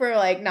makes up for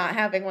like not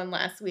having one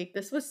last week.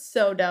 This was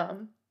so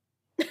dumb.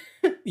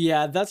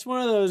 Yeah, that's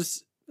one of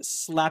those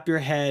slap your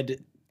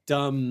head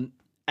dumb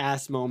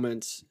ass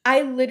moments.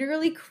 I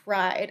literally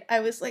cried. I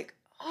was like,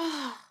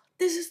 oh,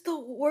 this is the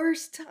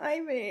worst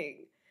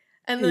timing.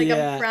 And like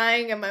Yeah. I'm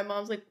crying and my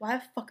mom's like, why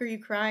the fuck are you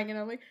crying? And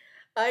I'm like,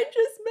 I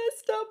just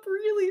messed up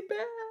really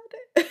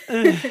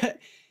bad.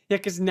 Yeah,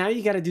 because now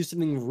you got to do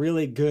something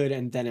really good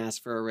and then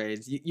ask for a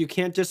raise. You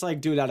can't just like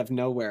do it out of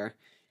nowhere.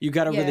 You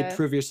got to really Yeah.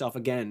 prove yourself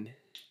again.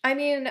 I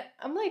mean,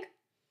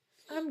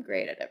 I'm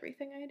great at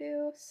everything I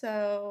do,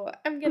 so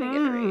I'm gonna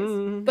get a raise.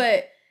 Mm.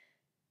 But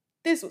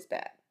this was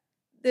bad.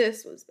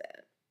 This was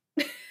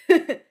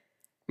bad.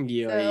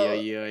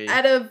 Yeah.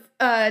 Out of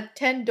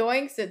 10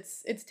 doinks,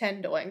 it's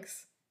 10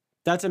 doinks.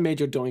 That's a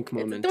major doink It's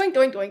moment. doink,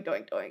 doink, doink,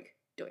 doink, doink,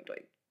 doink,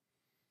 doink,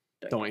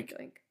 Doink.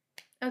 doink.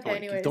 Okay, Doink.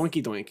 anyways,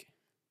 Doinky doink.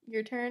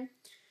 your turn.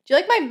 Do you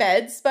like my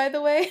meds, by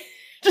the way?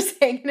 Just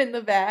hanging in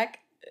the back.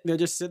 They're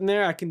just sitting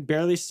there. I can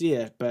barely see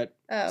it, but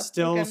Oh,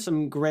 still okay.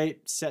 some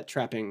great set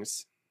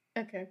trappings.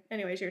 Okay.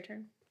 Anyways, your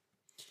turn.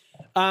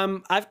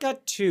 I've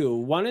got two.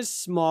 One is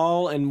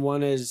small and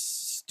one is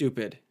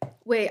stupid.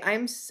 Wait,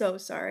 I'm so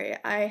sorry.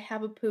 I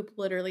have a poop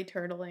literally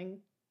turtling.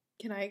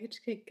 Can I go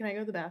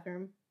to the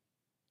bathroom?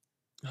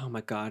 Oh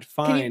my god. Can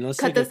Fine. you Let's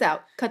cut take this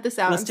out? Cut this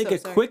out. Let's I'm take so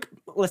a sorry.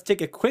 let's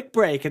take a quick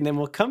break and then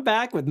we'll come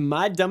back with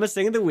my dumbest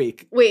thing of the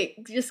week.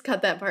 Wait, just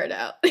cut that part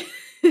out.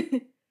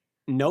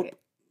 Nope. Okay.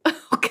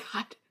 Oh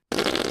god.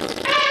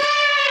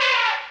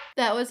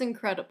 That was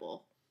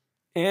incredible.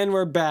 And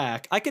we're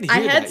back. I could hear I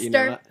had that, you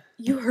know.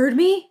 You heard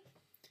me?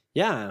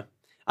 Yeah.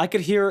 I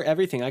could hear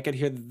everything. I could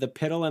hear the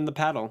piddle and the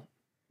paddle.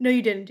 No,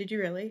 you didn't. Did you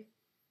really?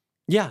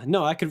 Yeah,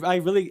 no,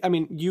 I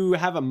mean, you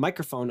have a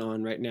microphone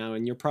on right now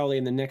and you're probably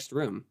in the next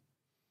room.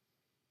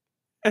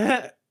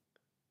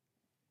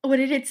 What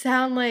did it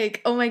sound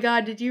like? Oh my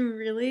god, did you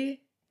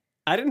really?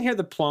 I didn't hear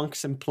the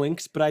plonks and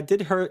plinks, but I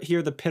did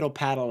hear the piddle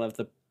paddle of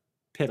the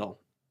piddle,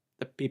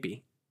 the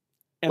pee-pee.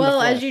 and the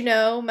Well, as flush. you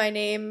know, my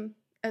name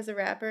as a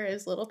rapper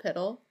is Little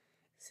Piddle.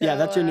 So, Yeah,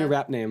 that's your new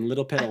rap name,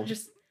 Little Piddle. I'm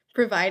just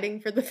providing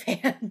for the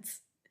fans.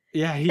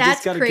 Yeah, he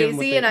That's just got to give him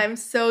what crazy, they... and I'm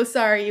so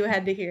sorry you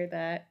had to hear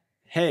that.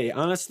 Hey,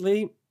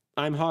 honestly,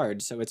 I'm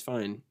hard, so it's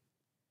fine.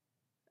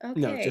 Okay.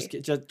 No,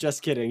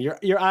 just kidding.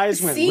 Your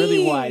eyes went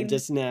really wide Scene.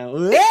 just now.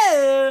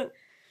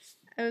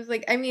 I was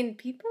like, I mean,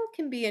 people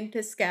can be into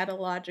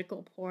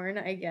scatological porn,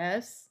 I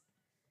guess.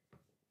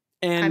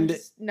 I'm And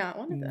just not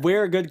one of them.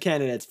 we're good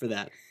candidates for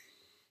that.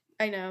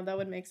 I know that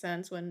would make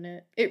sense, wouldn't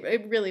it?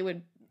 It really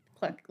would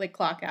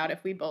clock out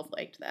if we both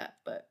liked that,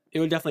 but It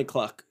would definitely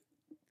cluck.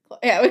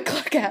 yeah, it would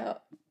clock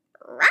out.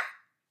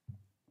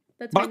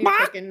 That's my Bark, new bark.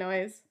 chicken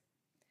noise.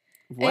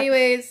 What?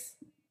 Anyways,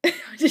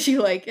 did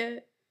you like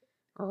it?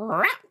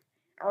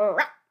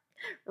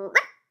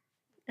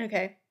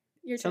 Okay,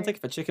 your Sounds turn. like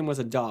if a chicken was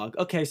a dog.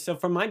 Okay, so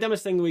for my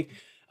dumbest thing of the week,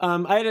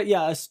 I had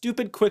a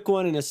stupid quick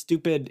one and a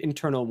stupid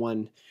internal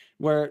one.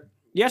 Where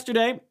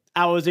yesterday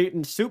I was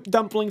eating soup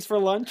dumplings for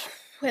lunch,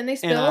 When they and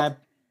spilled.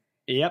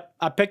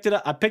 I picked it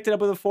up. I picked it up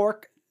with a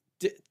fork,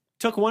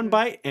 took one Mm.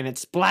 bite, and it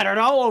splattered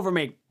all over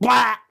me.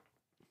 Blah!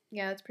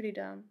 Yeah, that's pretty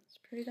dumb. It's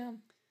pretty dumb.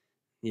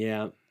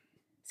 Yeah,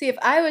 See, if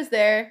I was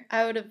there,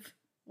 I would have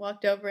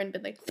walked over and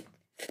been like,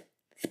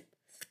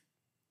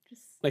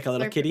 just like a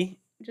little slurp it- kitty.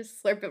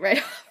 just slurp it right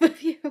off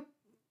of you,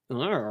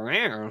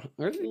 You're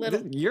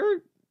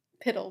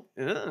piddle.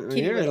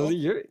 you're, little.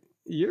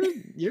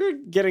 you're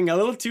getting a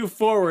little too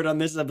forward on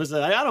this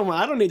episode. I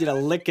don't need you to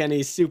lick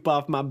any soup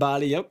off my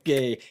body.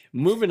 Okay,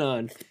 moving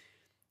on.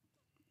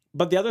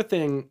 But the other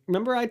thing,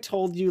 remember I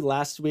told you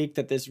last week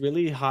that this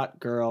really hot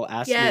girl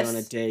asked me on a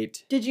Yes.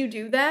 date. Did you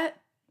do that?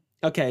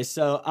 Okay,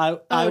 so I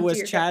Oh, was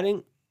dear God.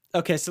 chatting.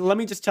 Okay, so let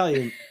me just tell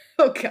you.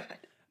 Oh God.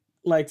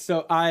 Like,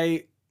 so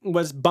I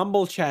was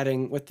Bumble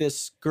chatting with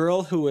this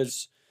girl who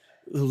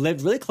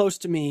lived really close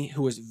to me,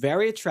 who was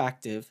very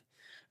attractive,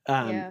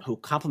 Yeah. who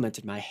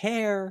complimented my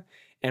hair,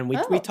 and we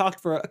Oh. talked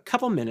for a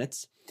couple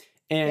minutes,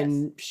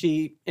 and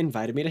she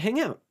invited me to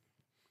hang out.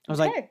 I was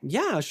Okay. like,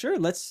 yeah, sure,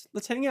 let's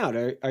hang out.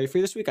 Are you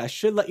free this week? I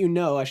should let you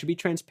know. I should be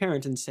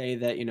transparent and say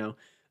that,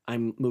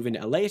 I'm moving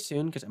to LA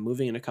soon because I'm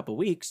moving in a couple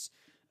weeks.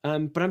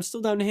 But I'm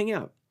still down to hang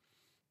out.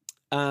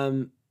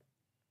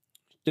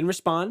 Didn't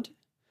respond.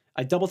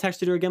 I double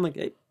texted her again, like,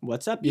 hey,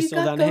 what's up? You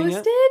still got down to hang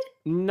out?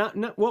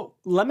 ghosted? Well,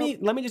 let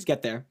me just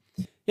get there.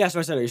 Yeah, so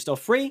I said, are you still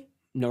free?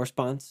 No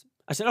response.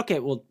 I said, okay,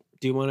 well,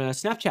 do you want to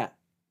Snapchat?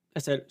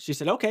 She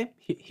said, okay,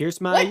 here's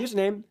my What?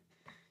 username.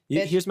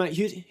 Bitch. Here's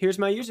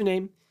my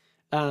username.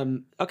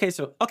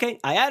 Okay,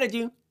 I added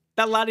you.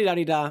 Da la di da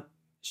di da.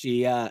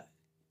 She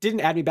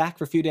didn't add me back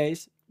for a few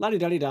days. La di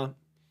da di da.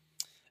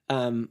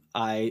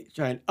 I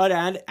tried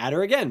add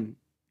her again.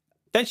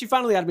 Then she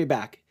finally added me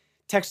back.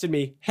 Texted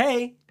me,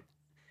 hey.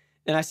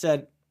 And I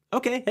said,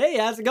 okay, hey,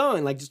 how's it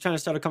going? Like, just trying to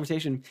start a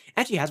conversation.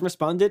 And she hasn't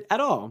responded at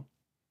all.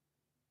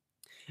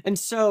 And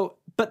so,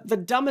 but the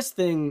dumbest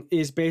thing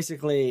is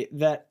basically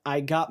that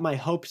I got my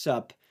hopes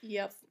up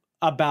Yep.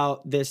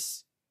 about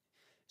this.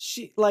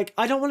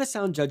 I don't want to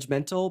sound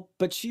judgmental,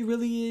 but she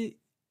really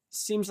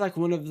seems like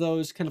one of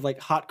those kind of like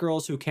hot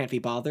girls who can't be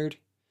bothered.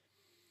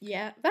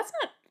 Yeah, that's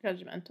not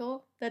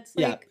judgmental. That's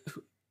Yeah. like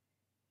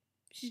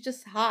she's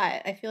just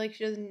hot. I feel like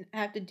she doesn't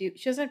have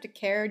to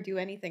care or do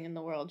anything in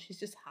the world. She's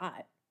just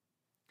hot.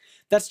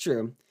 That's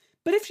true.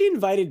 But if she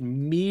invited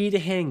me to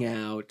hang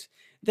out,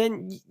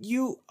 then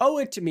you owe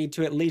it to me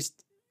to at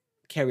least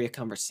carry a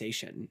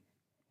conversation.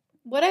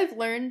 What I've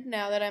learned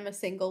now that I'm a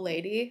single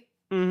lady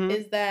Mm-hmm.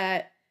 is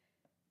that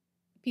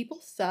people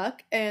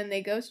suck and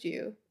they ghost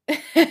you.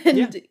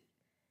 And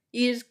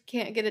you just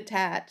can't get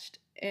attached.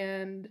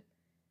 And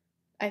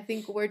I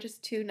think we're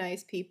just two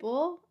nice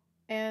people,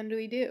 and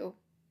we do.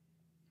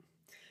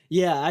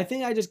 Yeah, I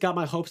think I just got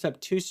my hopes up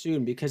too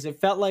soon because it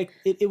felt like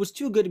it was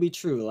too good to be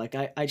true. Like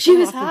I She don't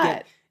was often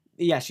hot.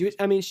 yeah, she was.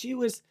 I mean, she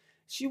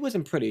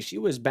wasn't pretty. She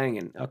was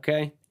banging.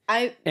 Okay.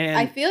 I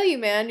And feel you,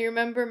 man. You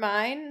remember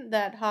mine?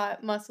 That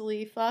hot,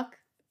 muscly fuck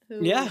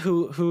who yeah,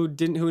 who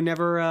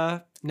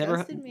never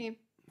ghosted me.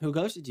 who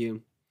ghosted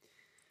you?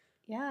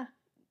 Yeah.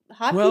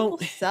 Hot Well,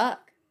 people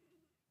suck.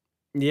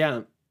 Yeah.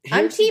 I'm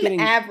Harris is team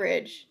getting-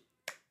 average.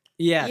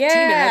 Yeah, team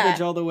Yeah. average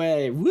all the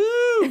way.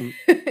 Woo!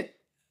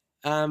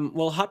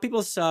 Well, hot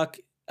people suck.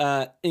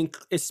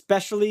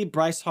 Especially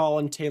Bryce Hall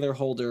and Taylor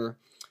Holder.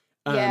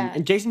 Yeah.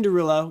 And Jason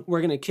Derulo.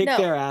 We're gonna kick No.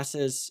 their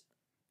asses.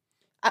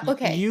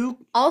 Okay.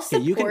 You I'll okay,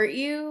 you can- support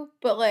you,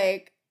 but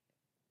like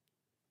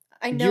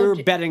I know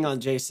you're betting on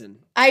Jason.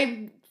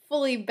 I'm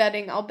fully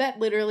betting. I'll bet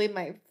literally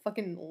my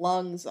fucking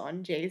lungs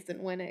on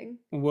Jason winning.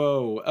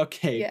 Whoa.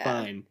 Okay, Yeah.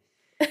 fine.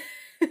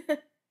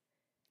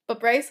 But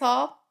Bryce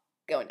Hall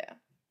going down.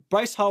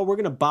 Bryce Hall, we're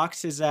gonna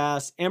box his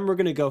ass, and we're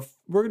gonna go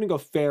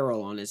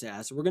feral on his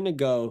ass. We're gonna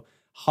go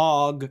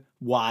hog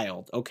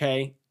wild.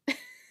 Okay.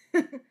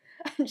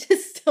 I'm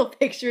just still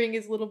picturing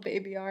his little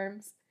baby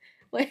arms.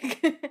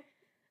 Like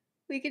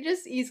we could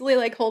just easily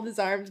like hold his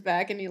arms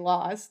back and he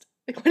lost.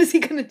 Like what is he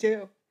gonna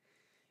do?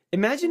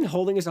 Imagine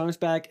holding his arms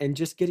back and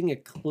just getting a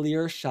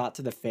clear shot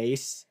to the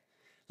face.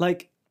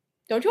 Like,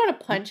 Don't you want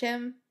to punch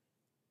him?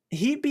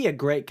 he'd be a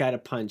great guy to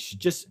punch.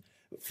 Just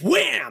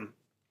wham!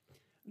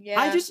 Yeah.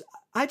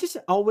 I just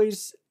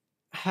always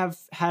have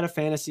had a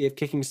fantasy of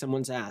kicking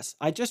someone's ass.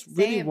 I just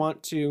really Same.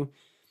 want to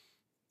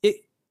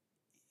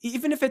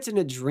even if it's in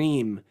a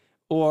dream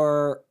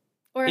or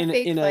or a in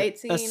fake fight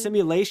scene. a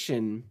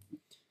simulation.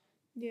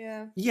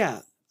 Yeah.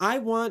 Yeah, I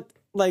want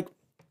like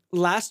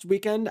last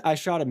weekend I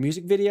shot a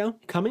music video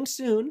coming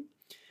soon.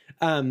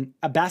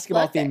 A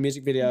basketball Love that themed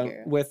music video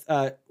girl.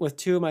 with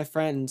two of my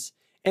friends,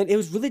 and it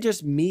was really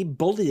just me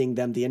bullying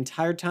them the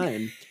entire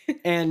time.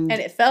 And, And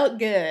it felt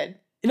good.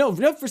 no,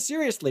 for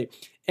seriously.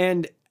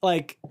 And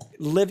like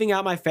living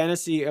out my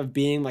fantasy of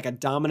being like a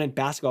dominant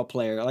basketball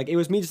player. Like it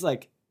was me just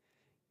like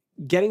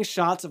getting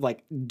shots of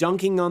like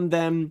dunking on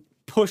them,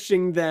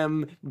 pushing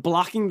them,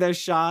 blocking their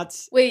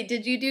shots. Wait,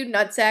 did you do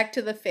nutsack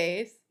to the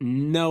face?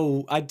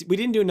 No, we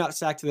didn't do a nut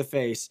sack to the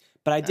face,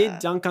 but I did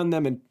dunk on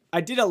them, and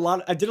I did a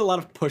lot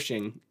of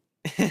pushing.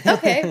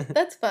 Okay,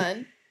 that's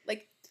fun.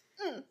 Like,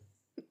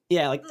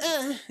 Yeah, like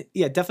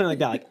yeah, definitely like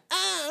that.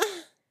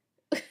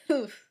 Like,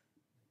 oof.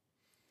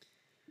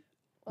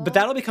 but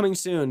that'll be coming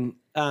soon,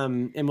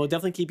 and we'll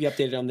definitely keep you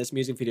updated on this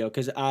music video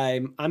because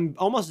I'm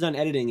almost done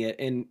editing it,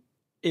 and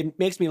it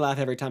makes me laugh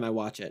every time I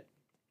watch it.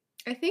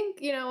 I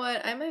think, you know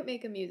what? I might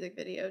make a music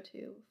video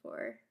too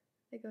before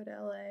I go to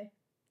LA.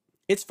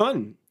 It's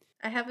fun.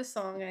 I have a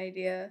song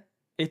idea.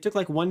 It took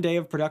like 1 day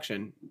of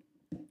production.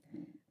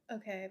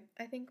 Okay,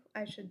 I think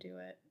I should do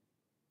it.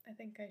 I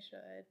think I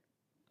should.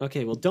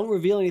 Okay, well, don't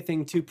reveal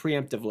anything too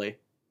preemptively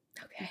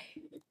Okay.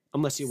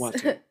 unless you want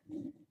to.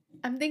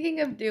 I'm thinking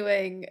of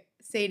doing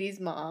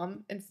Sadie's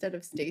mom instead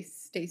of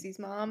Stacy's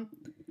mom.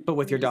 But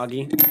with your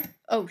doggy.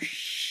 Oh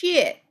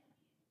shit!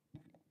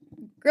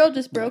 Girl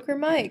just broke her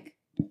mic.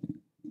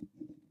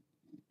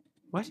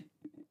 What?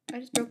 I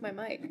just broke my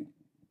mic.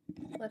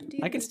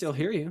 Lefty. I can still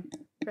hear you.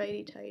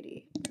 Righty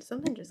tighty.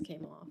 Something just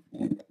came off.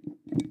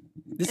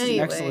 This Anyway.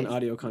 is excellent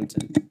audio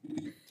content.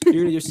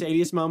 You're gonna do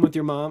Sadie's mom with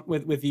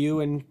you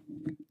and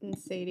And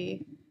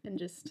Sadie, and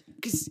just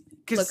because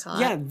Look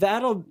hot.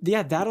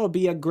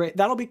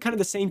 that'll be kind of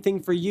the same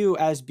thing for you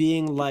as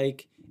being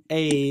like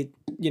a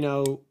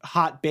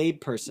hot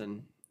babe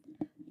person.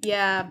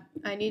 yeah.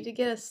 I need to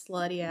get a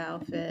slutty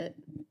outfit.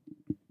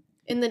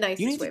 In the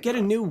nicest You need way to get a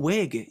possible. new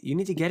wig. You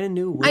need to get a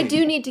new wig. I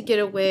do need to get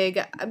a wig.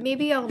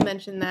 Maybe I'll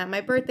mention that.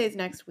 My birthday's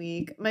next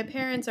week. My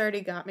parents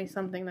already got me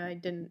something that I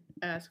didn't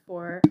ask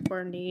for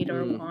or need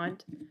or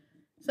want.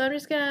 So I'm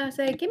just gonna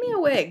say, give me a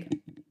wig.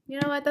 You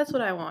know what? That's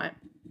what I want.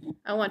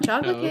 I want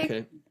chocolate Oh, cake.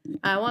 okay.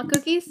 I want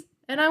cookies,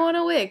 and I want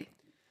a wig.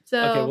 So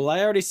Okay. Well,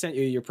 I already sent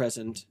you your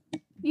present.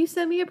 you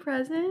sent me a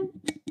present.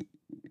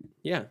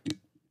 Yeah.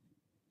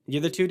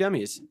 You're the two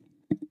dummies.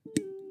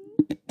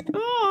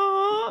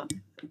 Aww.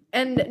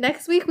 And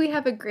next week we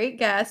have a great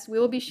guest. We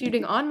will be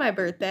shooting on my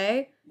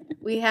birthday.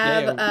 We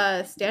have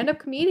a stand-up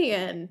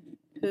comedian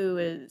who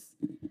is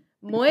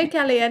muy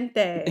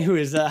caliente. It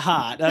was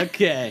hot.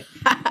 Okay.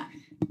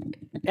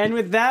 And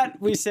with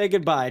that, we say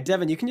goodbye.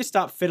 Devin, you can just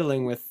stop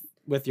fiddling with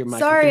your mic.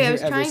 Sorry, can I hear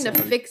was every trying to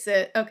sound. fix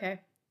it. Okay.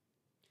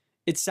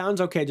 It sounds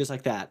okay just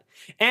like that.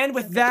 And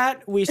with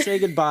that, we say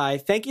goodbye.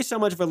 Thank you so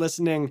much for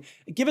listening.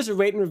 Give us a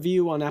rate and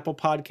review on Apple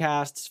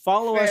Podcasts.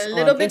 Follow For us a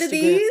little on bit Instagram. of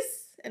these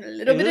and a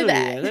little bit of Ooh,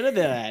 that. A little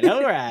bit of that.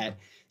 All right.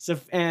 So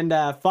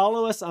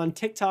follow us on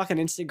TikTok and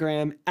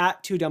Instagram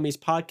at Two Dummies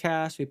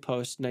Podcast. We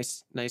post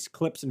nice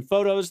clips and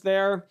photos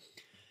there.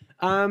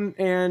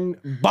 And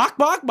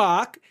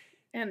bok.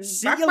 And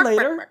See you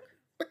later.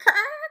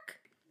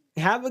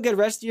 Have a good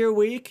rest of your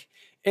week.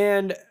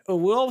 And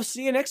we'll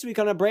see you next week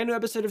on a brand new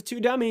episode of Two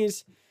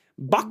Dummies.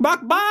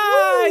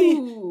 Bye.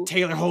 Ooh.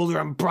 Taylor Holder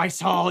and Bryce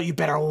Hall, you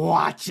better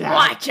watch out.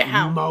 Watch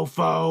out.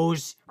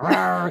 Mofos.